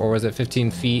 or was it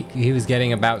 15 feet. He was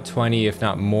getting about 20 if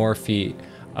not more feet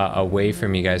away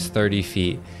from you guys, 30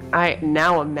 feet.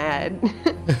 Now I'm mad.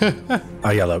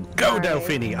 I yell out, "Go,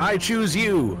 Delphini! I choose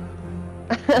you!"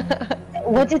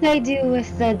 What did I do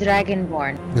with the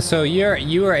Dragonborn? So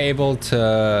you are able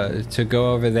to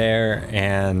go over there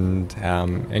and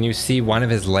you see one of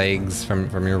his legs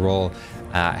from your roll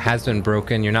has been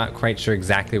broken. You're not quite sure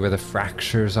exactly where the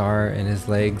fractures are in his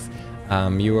legs.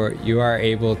 You are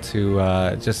able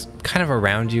to just kind of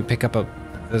around you pick up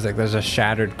there's a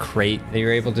shattered crate that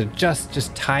you're able to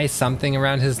just tie something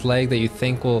around his leg that you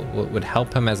think would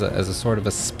help him as a sort of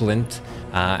a splint,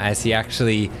 as he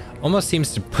actually almost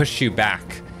seems to push you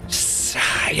back.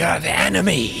 You're the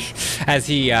enemy, as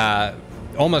he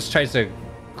almost tries to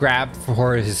grab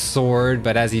for his sword,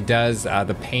 but as he does,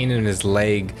 the pain in his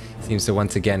leg seems to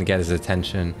once again get his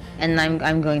attention. And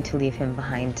I'm going to leave him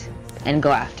behind and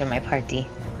go after my party.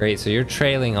 Great, so you're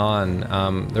trailing on.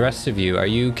 The rest of you, are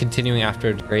you continuing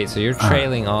after? Great, so you're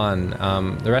trailing on.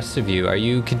 The rest of you, are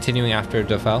you continuing after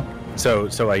Dofel?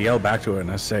 So I yell back to her and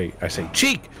I say,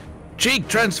 Cheek,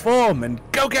 transform and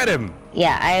go get him.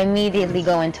 Yeah, I immediately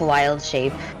go into wild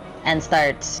shape and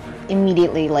start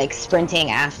immediately like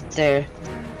sprinting after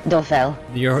Dofel.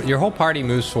 Your whole party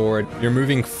moves forward. You're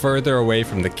moving further away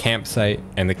from the campsite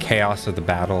and the chaos of the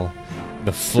battle.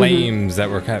 The flames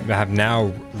that have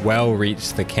now well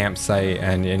reached the campsite,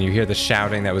 and you hear the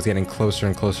shouting that was getting closer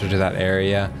and closer to that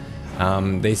area.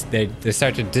 They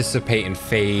start to dissipate and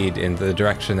fade in the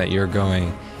direction that you're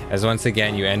going, as once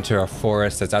again you enter a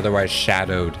forest that's otherwise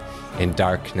shadowed in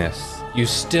darkness. You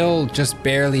still just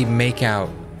barely make out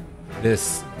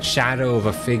this shadow of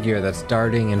a figure that's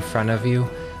darting in front of you,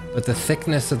 but the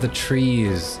thickness of the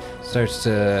trees starts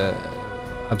to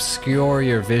obscure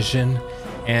your vision.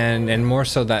 And more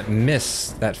so that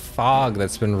mist, that fog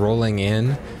that's been rolling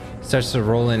in, starts to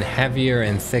roll in heavier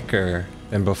and thicker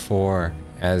than before,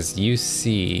 as you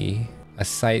see a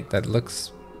sight that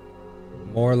looks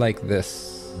more like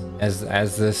this, as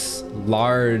this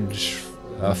large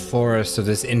forest of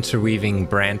this interweaving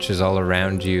branches all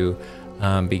around you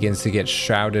begins to get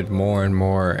shrouded more and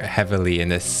more heavily in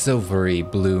this silvery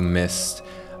blue mist.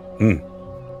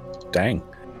 Dang.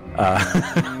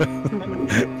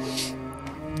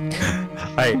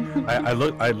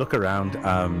 I look around.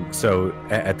 So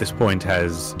at this point,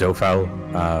 has Dofel,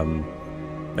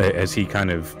 has he kind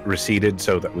of receded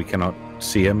so that we cannot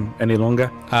see him any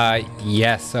longer?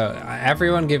 Yes. So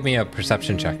everyone, give me a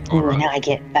perception check. Oh, now I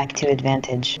get back to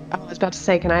advantage. I was about to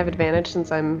say, can I have advantage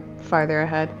since I'm farther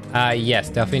ahead? Yes,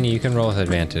 Delphine, you can roll with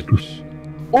advantage.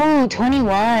 Ooh,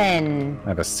 21. I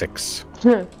have a 6.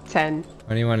 10.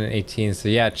 21 and 18. So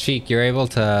yeah, Cheek, you're able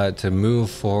to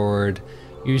move forward.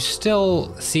 You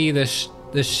still see this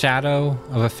shadow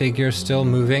of a figure still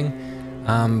moving,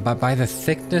 but by the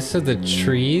thickness of the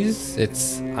trees,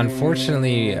 it's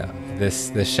unfortunately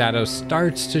the shadow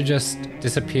starts to just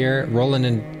disappear.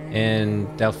 Roland and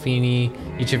Delphini,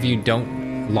 each of you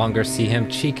don't longer see him.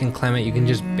 Cheek and Clement, you can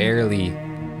just barely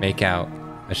make out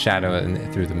a shadow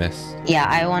through the mist. Yeah,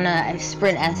 I wanna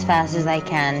sprint as fast as I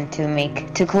can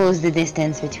to close the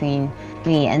distance between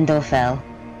me and Dofel.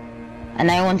 And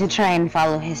I want to try and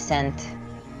follow his scent.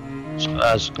 So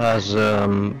as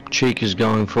Cheek is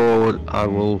going forward, I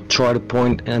will try to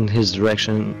point in his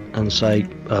direction and say,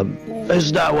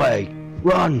 "It's that way.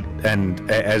 Run!" And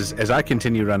as I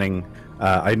continue running,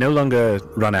 I no longer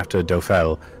run after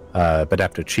Dofel, but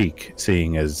after Cheek,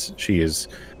 seeing as she is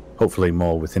hopefully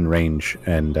more within range,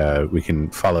 and we can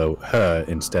follow her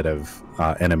instead of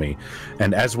our enemy.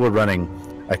 And as we're running,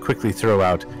 I quickly throw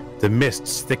out, "The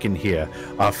mists thicken here.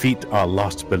 Our feet are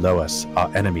lost below us.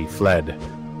 Our enemy fled."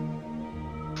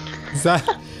 Is that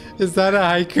a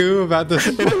haiku about this?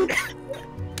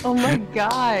 Oh my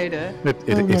god. It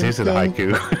is a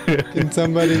haiku. Can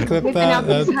somebody clip Picking that? out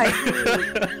these That's-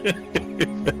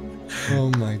 haikus.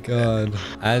 Oh my god.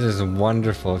 That is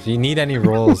wonderful. If you need any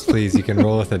rolls, please, you can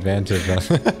roll with advantage.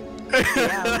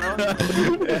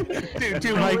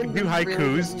 do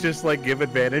haikus just like give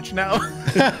advantage now?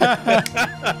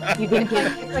 You've been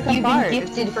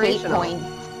gifted fate points.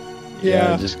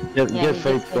 Yeah. Just get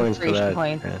fate points for that.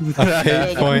 A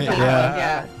fate point,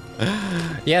 yeah.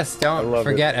 Yeah. Yes, don't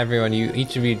forget, everyone.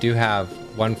 Each of you do have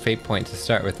one fate point to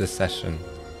start with this session.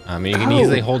 You can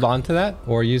easily hold on to that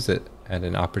or use it at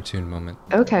an opportune moment.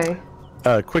 Okay.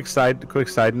 Quick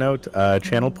side note: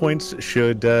 channel points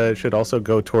should also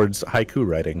go towards haiku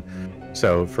writing.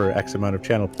 So for X amount of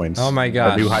channel points, Oh my a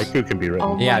gosh. new haiku can be written.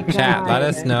 Oh Yeah, my chat, let God.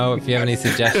 us know if you have any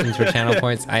suggestions for channel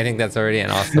points. I think that's already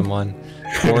an awesome one.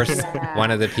 Force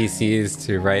one of the PCs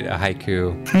to write a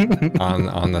haiku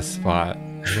on the spot.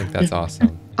 I think that's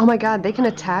awesome. Oh my god, they can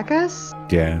attack us?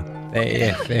 Yeah.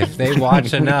 If they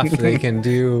watch enough, they can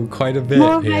do quite a bit.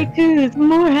 More here. haikus,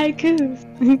 more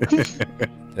haikus.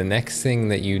 The next thing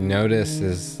that you notice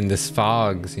is this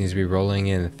fog seems to be rolling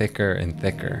in thicker and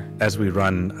thicker. As we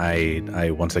run,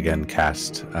 I once again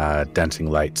cast dancing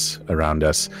lights around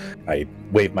us. I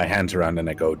wave my hands around and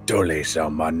I go, Dole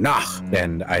Salmanach!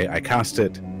 And I cast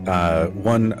it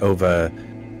one over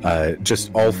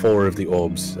just all four of the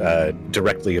orbs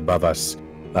directly above us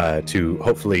to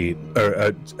hopefully,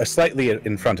 or slightly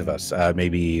in front of us,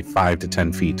 maybe 5 to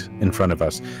 10 feet in front of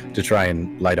us, to try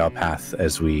and light our path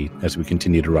as we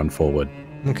continue to run forward.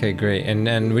 Okay, great.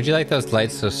 And would you like those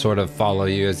lights to sort of follow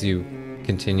you as you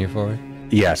continue forward?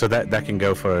 Yeah, so that can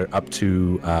go for up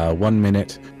to 1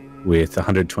 minute with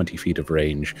 120 feet of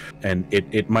range, and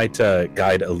it might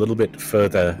guide a little bit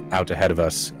further out ahead of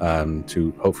us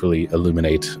to hopefully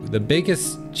illuminate. The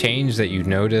biggest change that you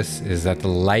notice is that the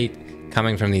light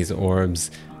coming from these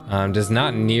orbs does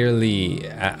not nearly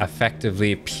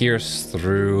effectively pierce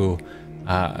through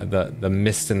the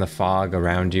mist and the fog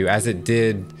around you as it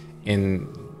did in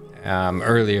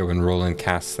earlier when Roland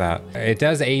cast that. It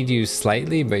does aid you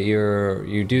slightly, but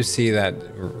you do see that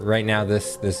right now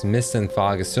this mist and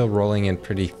fog is still rolling in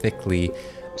pretty thickly.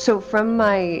 So from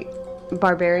my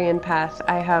barbarian path,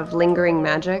 I have lingering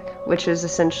magic, which is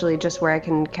essentially just where I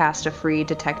can cast a free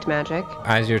detect magic.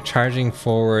 As you're charging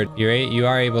forward, you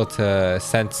are able to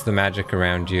sense the magic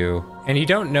around you, and you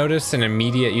don't notice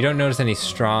any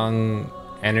strong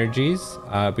energies,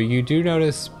 but you do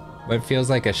notice what feels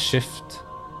like a shift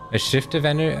of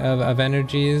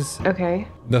energies. Okay.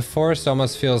 The forest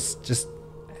almost feels just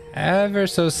ever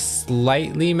so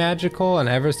slightly magical and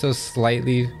ever so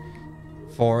slightly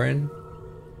foreign.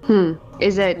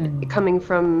 Is it coming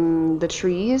from the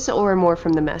trees or more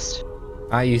from the mist?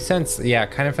 You sense, yeah,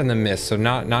 kind of from the mist, so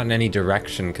not in any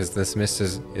direction, because this mist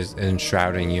is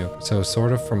enshrouding you. So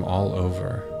sort of from all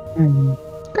over.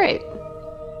 Great.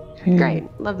 Great.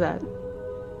 Love that.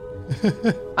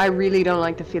 I really don't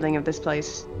like the feeling of this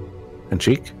place. And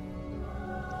Cheek?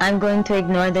 I'm going to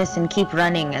ignore this and keep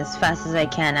running as fast as I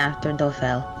can after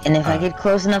Dofel. And if I get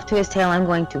close enough to his tail, I'm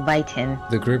going to bite him.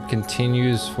 The group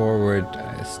continues forward,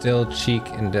 still Cheek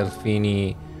and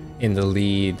Delphini in the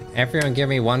lead. Everyone give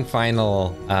me one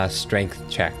final strength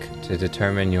check to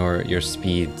determine your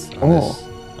speeds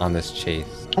on this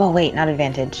chase. Oh wait, not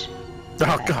advantage.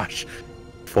 Oh gosh.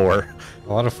 4.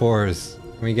 A lot of 4s.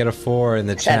 Can we get a 4 in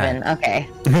the 7, chat? okay.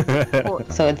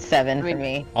 So it's 7 for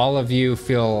me. All of you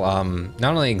feel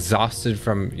not only exhausted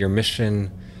from your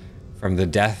mission, from the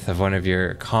death of one of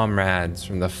your comrades,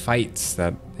 from the fights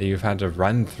that you've had to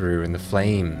run through in the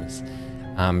flames.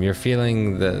 You're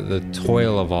feeling the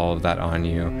toil of all of that on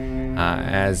you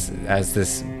as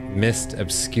this mist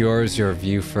obscures your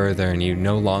view further and you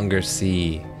no longer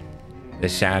see the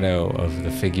shadow of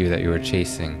the figure that you were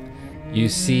chasing. You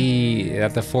see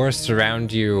that the forest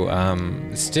around you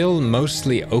still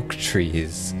mostly oak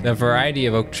trees. The variety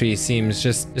of oak trees seems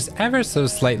just ever so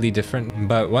slightly different,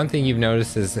 but one thing you've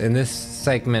noticed is in this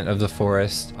segment of the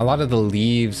forest, a lot of the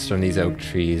leaves from these oak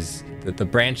trees, the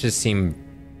branches seem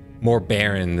more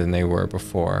barren than they were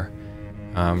before,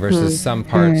 versus some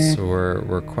parts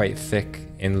were quite thick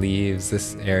in leaves.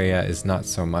 This area is not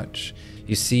so much.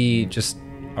 You see just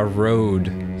a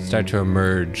road start to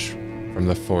emerge from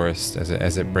the forest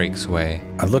as it breaks away.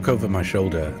 I look over my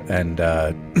shoulder and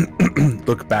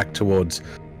look back towards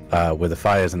where the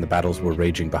fires and the battles were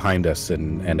raging behind us,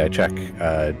 and I check,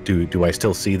 do I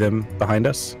still see them behind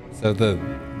us? So the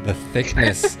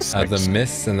thickness of the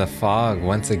mist and the fog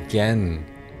once again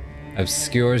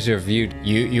obscures your view.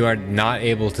 You are not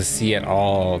able to see at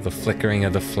all the flickering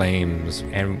of the flames,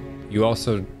 and you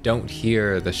also don't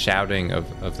hear the shouting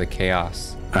of the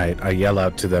chaos. I yell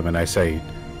out to them and I say,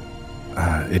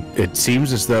 it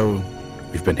seems as though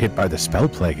we've been hit by the spell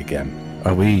plague again.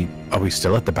 Are we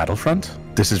still at the battlefront?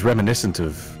 This is reminiscent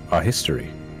of our history.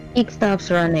 He stops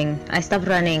running. I stop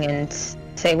running and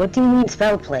say, what do you mean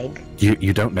spell plague?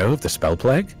 You don't know of the spell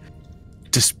plague?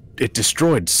 It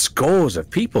destroyed scores of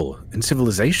people and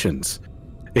civilizations.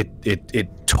 It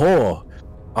tore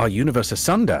our universe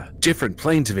asunder. Different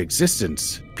planes of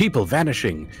existence, people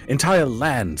vanishing, entire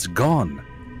lands gone.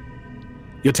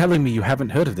 You're telling me you haven't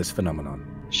heard of this phenomenon?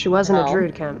 She wasn't a No.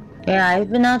 druid camp. Yeah,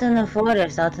 I've been out in the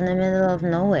forest, out in the middle of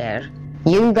nowhere.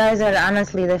 You guys are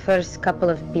honestly the first couple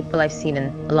of people I've seen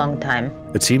in a long time.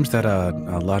 It seems that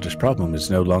our largest problem is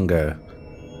no longer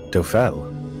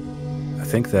Dofel. I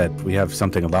think that we have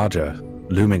something larger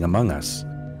looming among us.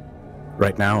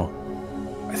 Right now,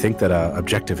 I think that our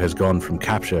objective has gone from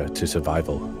capture to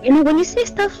survival. You know, when you say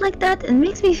stuff like that, it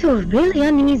makes me feel really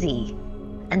uneasy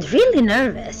and really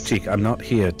nervous. Cheek, I'm not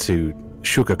here to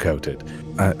sugarcoat it.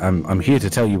 I'm here to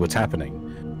tell you what's happening.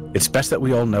 It's best that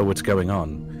we all know what's going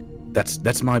on.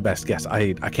 That's my best guess.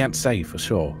 I can't say for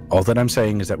sure. All that I'm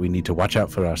saying is that we need to watch out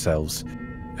for ourselves,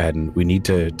 and we need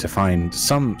to find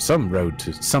some road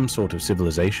to some sort of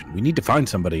civilization. We need to find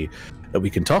somebody that we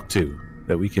can talk to,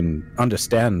 that we can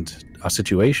understand our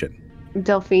situation.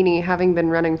 Delphine, having been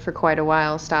running for quite a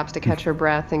while, stops to catch her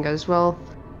breath and goes, well,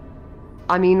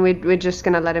 I mean, we're just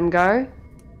gonna let him go?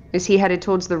 Is he headed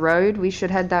towards the road? We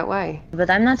should head that way. But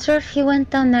I'm not sure if he went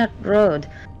down that road.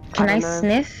 Can I don't know.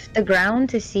 sniff the ground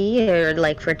to see, or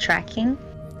like for tracking?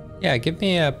 Yeah, give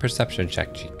me a perception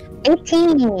check, Cheek.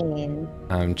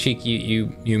 18. Cheek,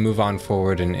 you move on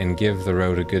forward and give the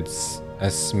road a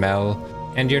smell.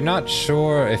 And you're not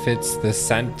sure if it's the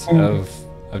scent of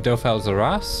Dofel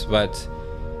Zaras, but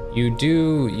you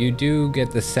do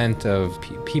get the scent of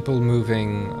people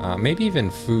moving, maybe even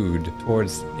food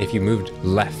towards, if you moved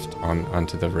left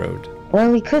onto the road.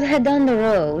 Well, we could head down the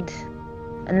road,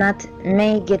 and that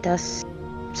may get us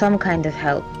some kind of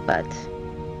help, but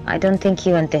I don't think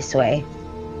he went this way.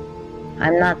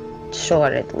 I'm not sure,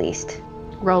 at least.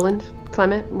 Roland,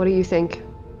 Clement, what do you think?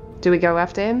 Do we go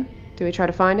after him? Do we try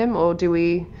to find him, or do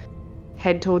we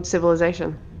head towards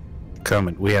civilization?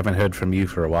 Kermit, we haven't heard from you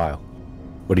for a while.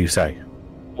 What do you say?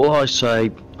 Well, I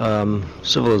say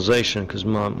civilization, because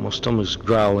my stomach's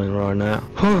growling right now.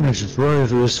 Just running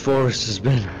through this forest has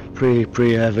been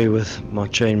pretty heavy with my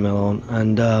chainmail on,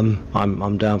 and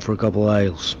I'm down for a couple of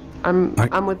ales. I'm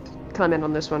with Clement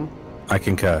on this one. I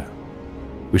concur.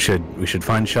 We should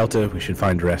find shelter, we should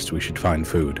find rest, we should find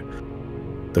food.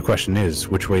 The question is,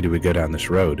 which way do we go down this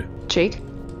road? Cheek?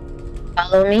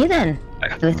 Follow me then,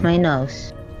 with my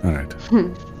nose. All right.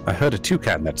 I heard a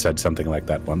toucan that said something like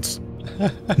that once.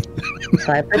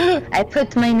 So I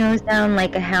put my nose down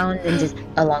like a hound and just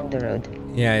along the road.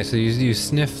 Yeah, so you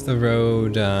sniff the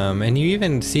road, and you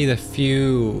even see the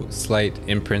few slight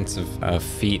imprints of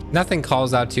feet. Nothing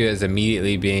calls out to you as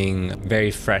immediately being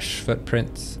very fresh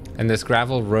footprints. And this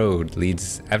gravel road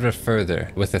leads ever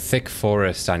further, with a thick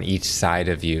forest on each side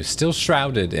of you, still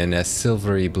shrouded in a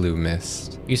silvery blue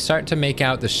mist. You start to make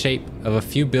out the shape of a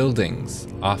few buildings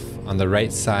off on the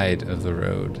right side of the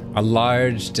road. A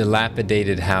large,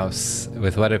 dilapidated house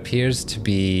with what appears to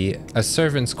be a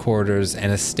servant's quarters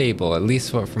and a stable, at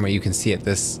least from what you can see at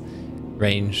this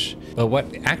range. But what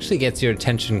actually gets your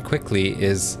attention quickly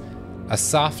is a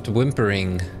soft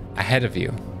whimpering ahead of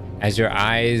you, as your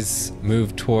eyes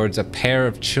move towards a pair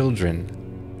of children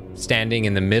standing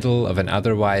in the middle of an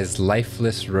otherwise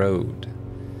lifeless road.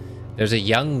 There's a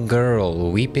young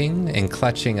girl weeping and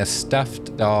clutching a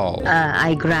stuffed doll.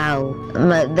 I growl.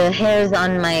 The hair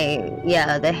on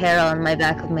my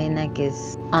back of my neck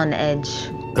is on edge.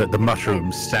 The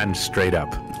mushrooms stand straight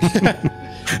up.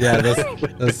 Yeah,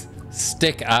 those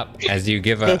stick up as you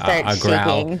give They a start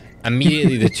growl. shaking.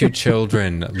 Immediately, the two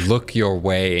children look your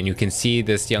way, and you can see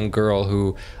this young girl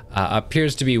who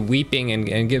appears to be weeping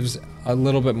and gives a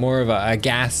little bit more of a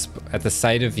gasp at the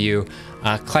sight of you,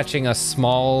 clutching a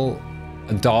small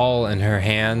doll in her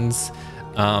hands.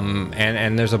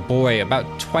 And there's a boy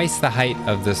about twice the height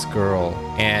of this girl,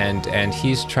 and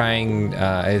he's trying,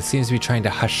 it seems to be trying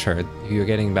to hush her. You're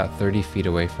getting about 30 feet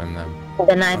away from them.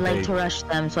 Then I'd like to rush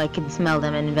them so I can smell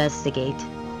them and investigate,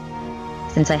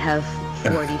 since I have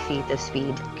 40 feet of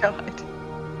speed. God.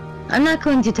 I'm not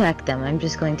going to attack them, I'm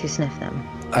just going to sniff them.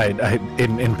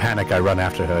 In panic, I run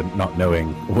after her, not knowing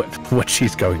what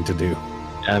she's going to do.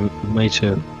 Me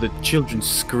too. The children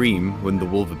scream when the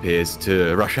wolf appears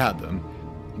to rush at them.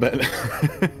 But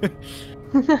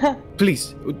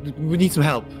please, we need some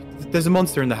help. There's a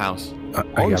monster in the house.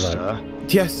 I yell out. Monster?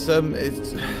 Yes,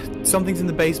 something's in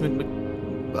the basement.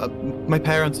 My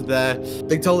parents are there.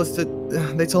 They told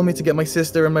me to get my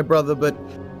sister and my brother, but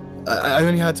I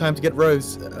only had time to get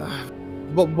Rose.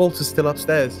 Walter's still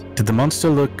upstairs. Did the monster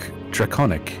look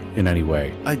draconic in any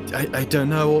way? I don't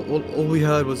know. All we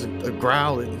heard was a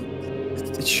growl.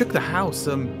 It shook the house.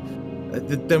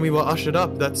 Then we were ushered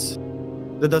up. That's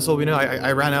all we know.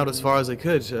 I ran out as far as I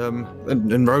could.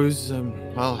 And Rose,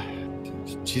 well,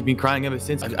 she's been crying ever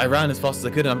since. I ran as fast as I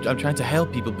could. I'm trying to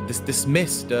help people, but this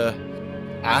mist,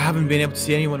 I haven't been able to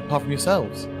see anyone apart from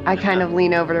yourselves. I kind of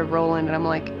lean over to Roland and I'm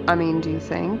like, I mean, do you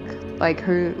think? Like,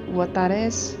 what that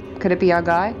is? Could it be our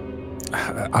guy?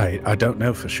 I don't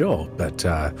know for sure, but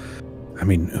I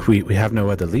mean, we have no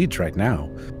other leads right now.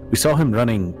 We saw him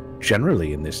running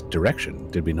generally in this direction,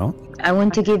 did we not? I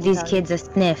want to give these kids a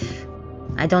sniff.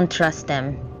 I don't trust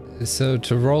them. So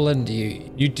to Roland,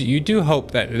 you do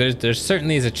hope that there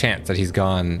certainly is a chance that he's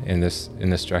gone in this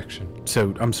direction.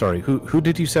 So I'm sorry. Who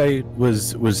did you say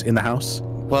was in the house?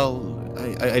 Well,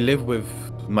 I live with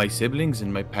my siblings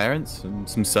and my parents and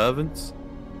some servants.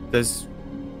 There's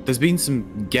been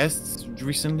some guests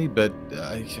recently, but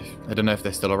I don't know if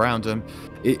they're still around.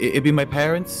 It'd be my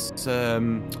parents,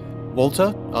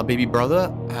 Walter, our baby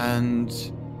brother, and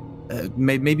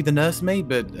maybe the nursemaid,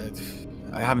 but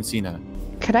I haven't seen her.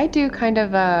 Could I do kind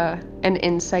of an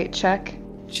insight check?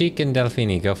 Cheek and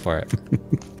Delphini, go for it.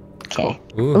 Okay.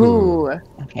 Ooh.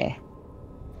 Okay.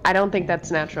 I don't think that's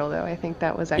natural, though. I think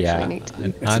that was actually an 18.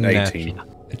 It's an 18.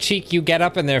 Cheek, you get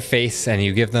up in their face and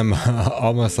you give them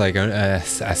almost like a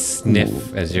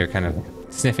sniff as you're kind of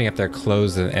sniffing up their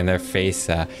clothes and their face.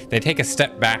 They take a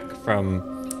step back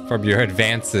from your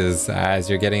advances as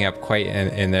you're getting up quite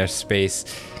in their space.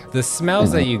 The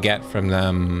smells that you get from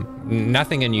them,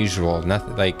 nothing unusual.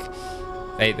 Nothing like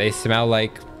they smell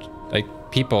like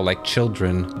people, like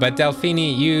children. But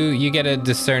Delphini, you get a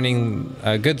discerning,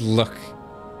 good look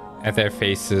at their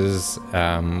faces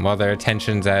while their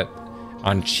attention's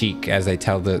on Cheek as they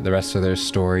tell the rest of their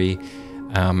story.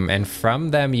 And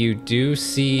from them, you do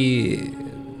see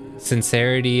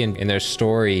sincerity in their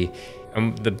story.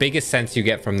 The biggest sense you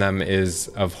get from them is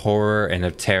of horror and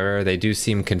of terror. They do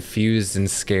seem confused and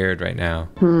scared right now.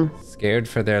 Scared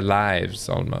for their lives,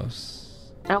 almost.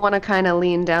 I want to kind of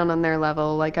lean down on their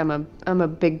level, like I'm a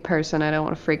big person. I don't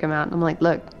want to freak them out. And I'm like,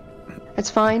 look, it's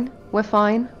fine. We're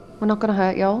fine. We're not gonna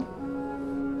hurt y'all.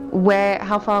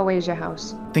 How far away is your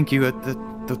house? Thank you.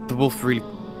 The wolf really.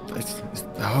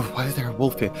 Why is there a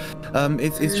wolf here?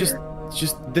 It's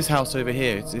just this house over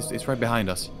here. It's right behind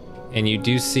us. And you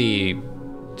do see,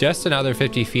 just another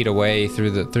 50 feet away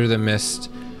through the mist,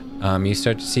 you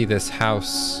start to see this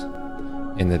house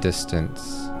in the distance.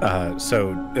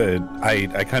 So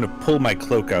I kind of pull my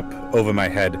cloak up over my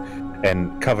head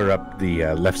and cover up the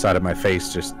left side of my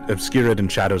face, just obscure it in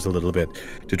shadows a little bit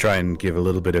to try and give a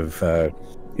little bit of,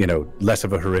 less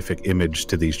of a horrific image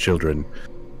to these children.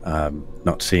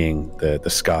 Not seeing the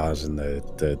scars and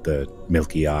the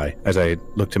milky eye. As I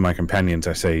look to my companions,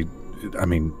 I say,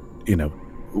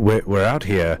 we're out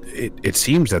here. It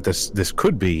seems that this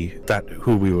could be that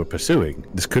who we were pursuing.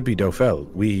 This could be Dofel.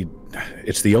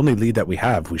 It's the only lead that we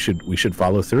have. We should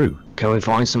follow through. Can we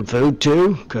find some food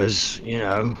too? Because,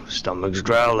 stomach's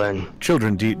growling.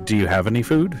 Children, do you have any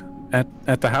food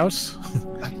at the house?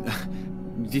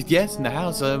 Yes, in the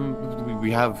house.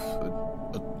 We have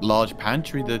a large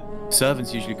pantry that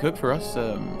servants usually cook for us.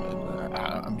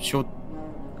 I'm sure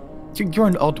you're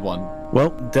an odd one.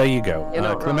 Well, there you go.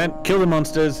 Clement, kill the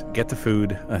monsters, get the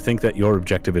food. I think that your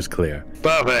objective is clear.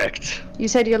 Perfect. You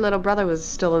said your little brother was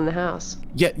still in the house.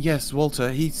 Yes,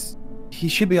 Walter. He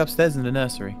should be upstairs in the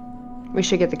nursery. We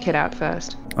should get the kid out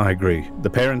first. I agree. The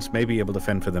parents may be able to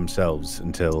fend for themselves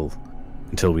until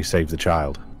we save the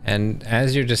child. And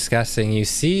as you're discussing, you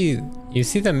see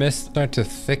the mist start to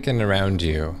thicken around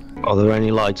you. Are there any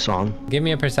lights on? Give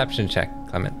me a perception check,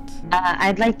 Clement.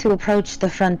 I'd like to approach the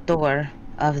front door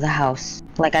of the house.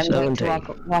 Like I'm going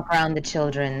to walk around the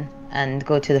children and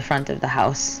go to the front of the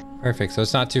house. Perfect. So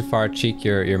it's not too far, Cheek.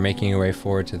 You're making your way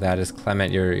forward to that. As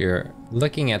Clement, you're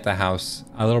looking at the house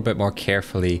a little bit more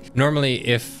carefully. Normally,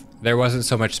 if there wasn't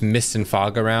so much mist and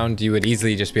fog around, you would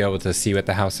easily just be able to see what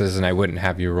the house is, and I wouldn't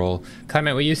have you roll.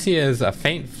 Clement, what you see is a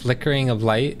faint flickering of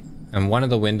light on one of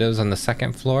the windows on the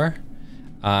second floor,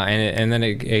 and then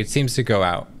it seems to go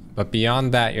out. But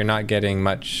beyond that, you're not getting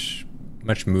much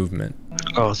movement.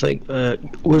 Oh, I think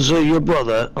was your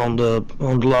brother on the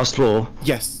last floor?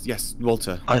 Yes,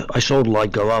 Walter. I saw the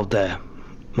light go out there.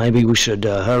 Maybe we should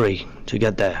hurry to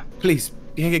get there. Please,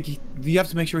 you have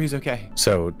to make sure he's okay.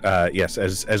 So, yes,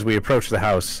 as we approach the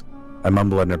house, I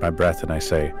mumble under my breath and I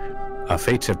say, "Our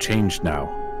fates have changed now.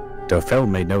 Dofel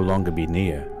may no longer be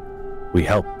near. We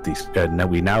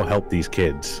now help these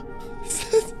kids."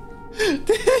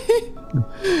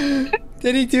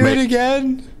 Did he do it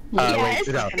again? Yes.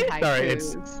 Wait, no. Sorry,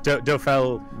 it's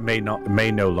Dofel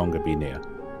may no longer be near.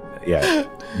 Yeah.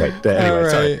 Right. Anyway,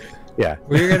 sorry. Yeah.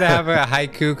 We're gonna have a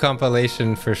haiku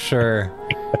compilation for sure.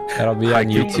 That'll be on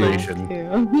YouTube.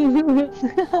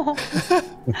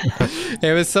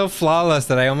 It was so flawless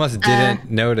that I almost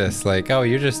didn't notice. Like, oh,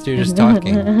 you're just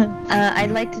talking.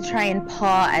 I'd like to try and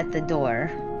paw at the door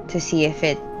to see if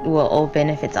it will open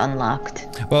if it's unlocked.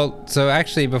 Well, so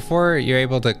actually, before you're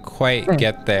able to quite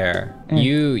get there,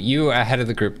 you ahead of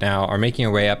the group now are making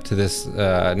your way up to this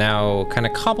now kind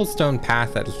of cobblestone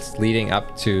path that's leading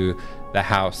up to the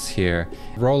house here.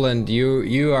 Roland,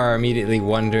 you are immediately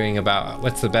wondering about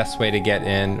what's the best way to get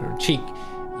in. Cheek,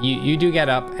 you do get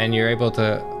up and you're able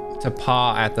to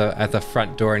paw at the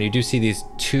front door, and you do see these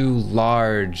two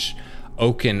large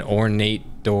oaken ornate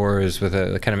doors with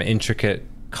a kind of intricate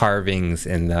carvings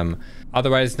in them.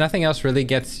 Otherwise, nothing else really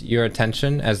gets your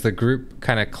attention as the group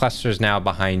kind of clusters now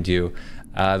behind you.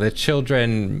 The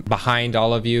children behind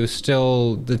all of you,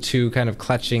 still the two kind of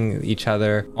clutching each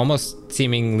other, almost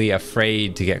seemingly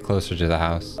afraid to get closer to the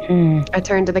house. I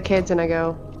turn to the kids and I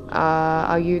go,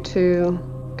 are you two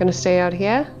gonna stay out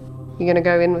here? You gonna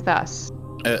go in with us?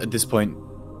 At this point,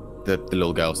 the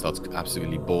little girl starts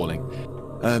absolutely bawling.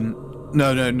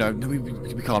 No,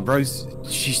 we can't, bros.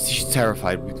 She's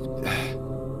terrified.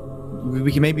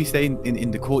 We can maybe stay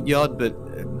in the courtyard, but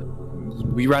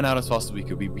we ran out as fast as we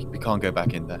could. We can't go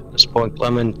back in there. At this point,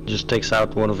 Clement just takes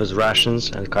out one of his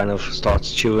rations and kind of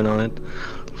starts chewing on it.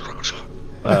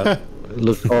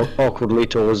 Looks awkwardly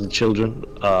towards the children.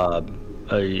 Are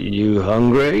you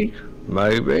hungry?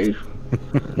 Maybe?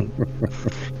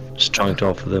 Just trying to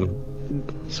offer them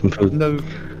some food. No,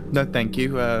 thank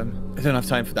you. I don't have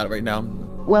time for that right now.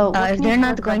 Well, if they're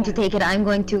not going to take it, I'm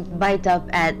going to bite up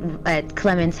at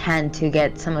Clement's hand to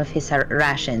get some of his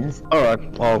rations. All right,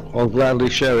 I'll gladly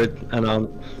share it, and I'm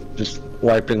just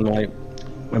wiping my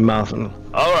mouth. And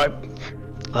all right,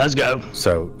 let's go.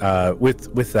 So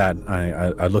with that,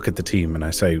 I look at the team and I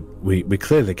say, we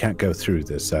clearly can't go through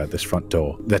this front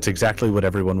door. That's exactly what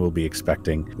everyone will be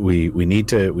expecting. We need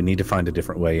to find a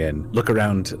different way in. Look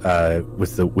around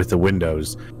with the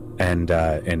windows. And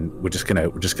we're just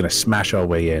gonna smash our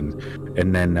way in,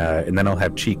 and then I'll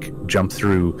have Cheek jump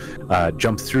through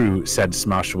said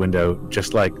smashed window,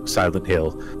 just like Silent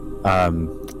Hill,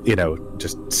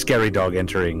 just scary dog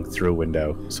entering through a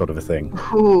window, sort of a thing.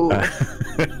 Ooh.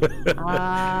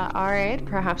 All right,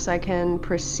 perhaps I can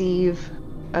perceive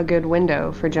a good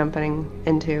window for jumping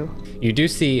into. You do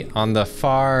see on the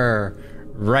far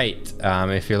right,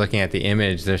 if you're looking at the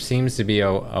image, there seems to be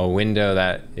a window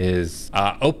that is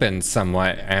open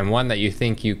somewhat, and one that you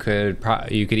think you could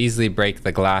easily break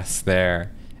the glass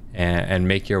there and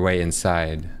make your way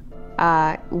inside.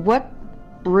 What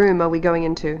room are we going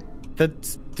into?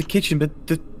 That's the kitchen, but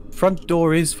the front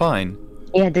door is fine.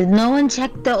 Yeah, did no one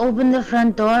check to open the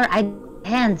front door? I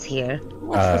hands here.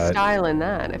 What's the style in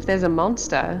that? If there's a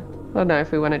monster, I don't know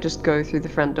if we want to just go through the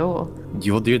front door.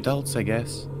 You're the adults, I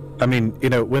guess. I mean,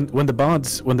 when the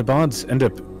bards end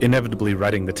up inevitably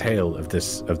writing the tale of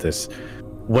this,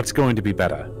 what's going to be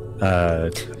better?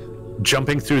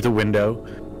 Jumping through the window,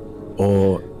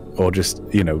 or just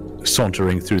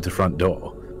sauntering through the front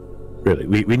door? Really,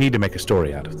 we need to make a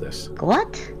story out of this.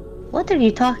 What? What are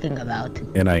you talking about?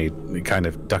 And I kind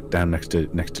of duck down next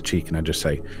to Cheek, and I just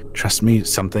say, "Trust me,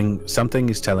 something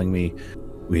is telling me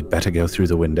we'd better go through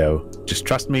the window. Just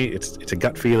trust me. It's a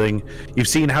gut feeling. You've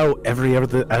seen how every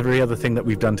other thing that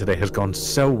we've done today has gone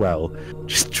so well.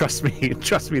 Just trust me.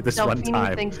 Trust me this one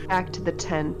time." Thinks back to the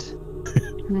tent.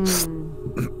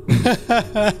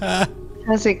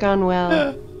 Has it gone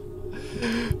well?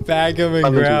 Bag him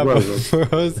and grab him,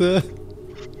 Rosa.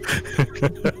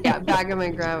 Yeah, bag him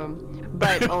and grab him.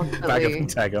 But ultimately, Bag him and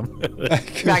tag him.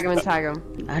 Bag him and tag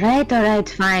him. All right,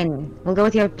 fine. We'll go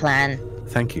with your plan.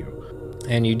 Thank you.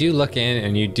 And you do look in,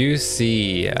 and you do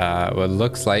see what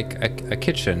looks like a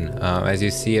kitchen, as you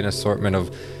see an assortment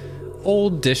of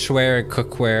old dishware and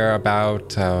cookware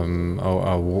about,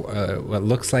 what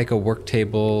looks like a work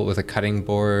table with a cutting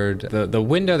board. The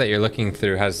window that you're looking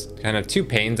through has kind of two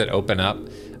panes that open up.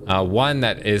 One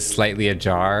that is slightly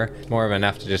ajar, more of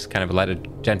enough to just kind of let a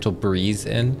gentle breeze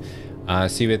in.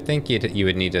 So you would think you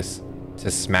would need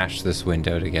to smash this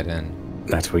window to get in.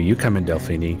 That's where you come in,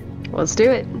 Delphini. Let's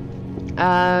do it.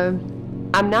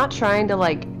 I'm not trying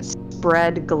to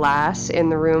spread glass in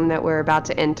the room that we're about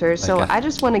to enter, so I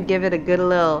just want to give it a good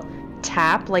little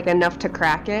tap, enough to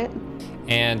crack it.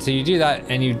 And so you do that,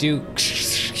 and you do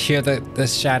hear the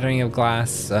shattering of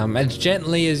glass as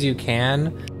gently as you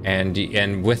can,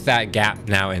 and with that gap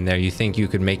now in there, you think you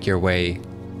could make your way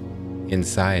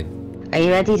inside. Are you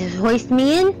ready to hoist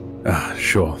me in?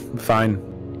 Sure, fine.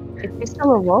 Is she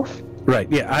still a wolf? Right,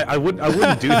 yeah, I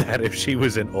wouldn't do that if she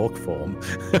was in orc form.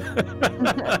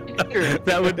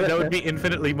 that would be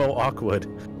infinitely more awkward.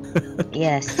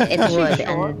 Yes, it would.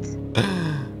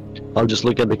 And I'll just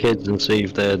look at the kids and see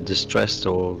if they're distressed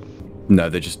or... No,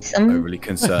 they're just overly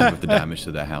concerned with the damage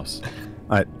to their house.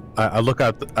 I look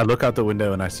out the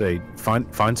window and I say,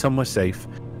 find somewhere safe,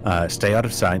 stay out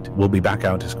of sight. We'll be back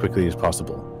out as quickly as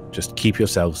possible. Just keep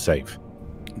yourselves safe.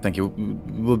 Thank you.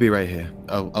 We'll be right here.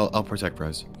 I'll protect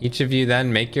Rose. Each of you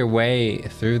then make your way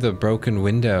through the broken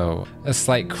window. A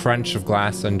slight crunch of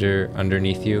glass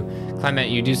underneath you. Clement,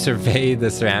 you do survey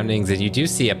the surroundings and you do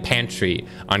see a pantry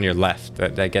on your left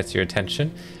that gets your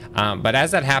attention. But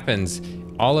as that happens,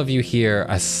 all of you hear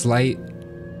a slight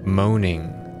moaning,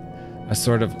 a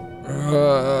sort of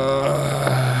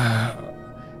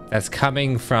that's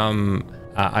coming from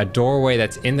a doorway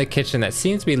that's in the kitchen that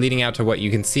seems to be leading out to what you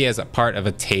can see as a part of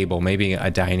a table, maybe a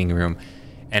dining room.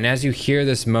 And as you hear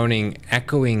this moaning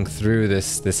echoing through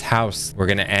this house, we're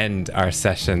gonna end our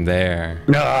session there.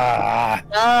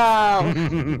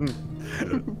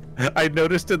 I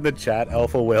noticed in the chat,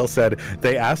 Alpha Whale said,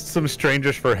 they asked some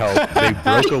strangers for help, they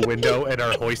broke a window and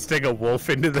are hoisting a wolf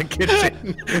into the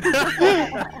kitchen.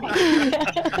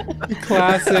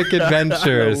 Classic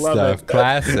adventure stuff,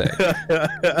 classic.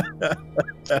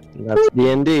 That's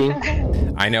D&D.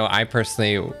 I know I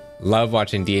personally love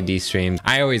watching D&D streams.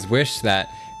 I always wish that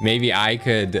maybe I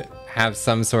could have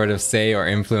some sort of say or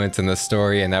influence in the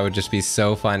story, and that would just be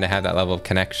so fun to have that level of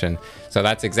connection. So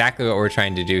that's exactly what we're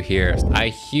trying to do here. A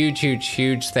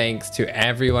huge thanks to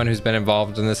everyone who's been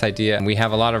involved in this idea. We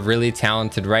have a lot of really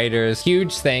talented writers.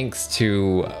 Huge thanks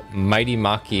to Mighty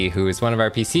Maki, who is one of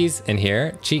our PCs in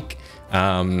here, Cheek.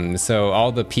 So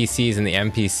all the PCs and the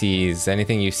NPCs,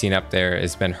 anything you've seen up there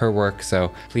has been her work,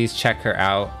 so please check her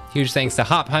out. Huge thanks to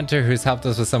Hop Hunter, who's helped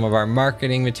us with some of our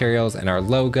marketing materials and our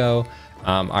logo.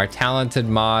 Our talented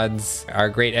mods, our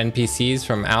great NPCs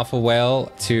from Alpha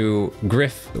Whale to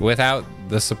Griff. Without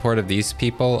the support of these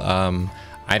people,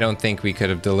 I don't think we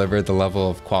could have delivered the level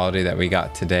of quality that we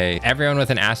got today. Everyone with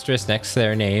an asterisk next to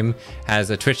their name has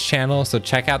a Twitch channel, so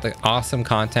check out the awesome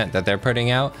content that they're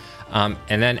putting out. And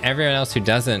then everyone else who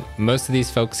doesn't, most of these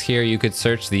folks here, you could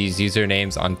search these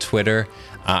usernames on Twitter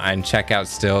and check out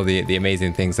still the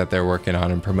amazing things that they're working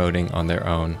on and promoting on their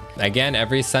own. Again,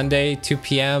 every Sunday, 2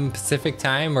 p.m. Pacific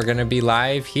time, we're gonna be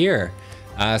live here.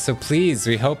 So please,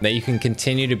 we hope that you can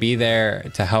continue to be there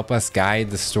to help us guide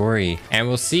the story. And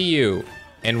we'll see you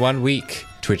in 1 week.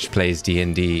 Twitch Plays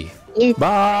D&D.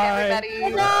 Bye,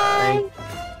 everybody. Bye.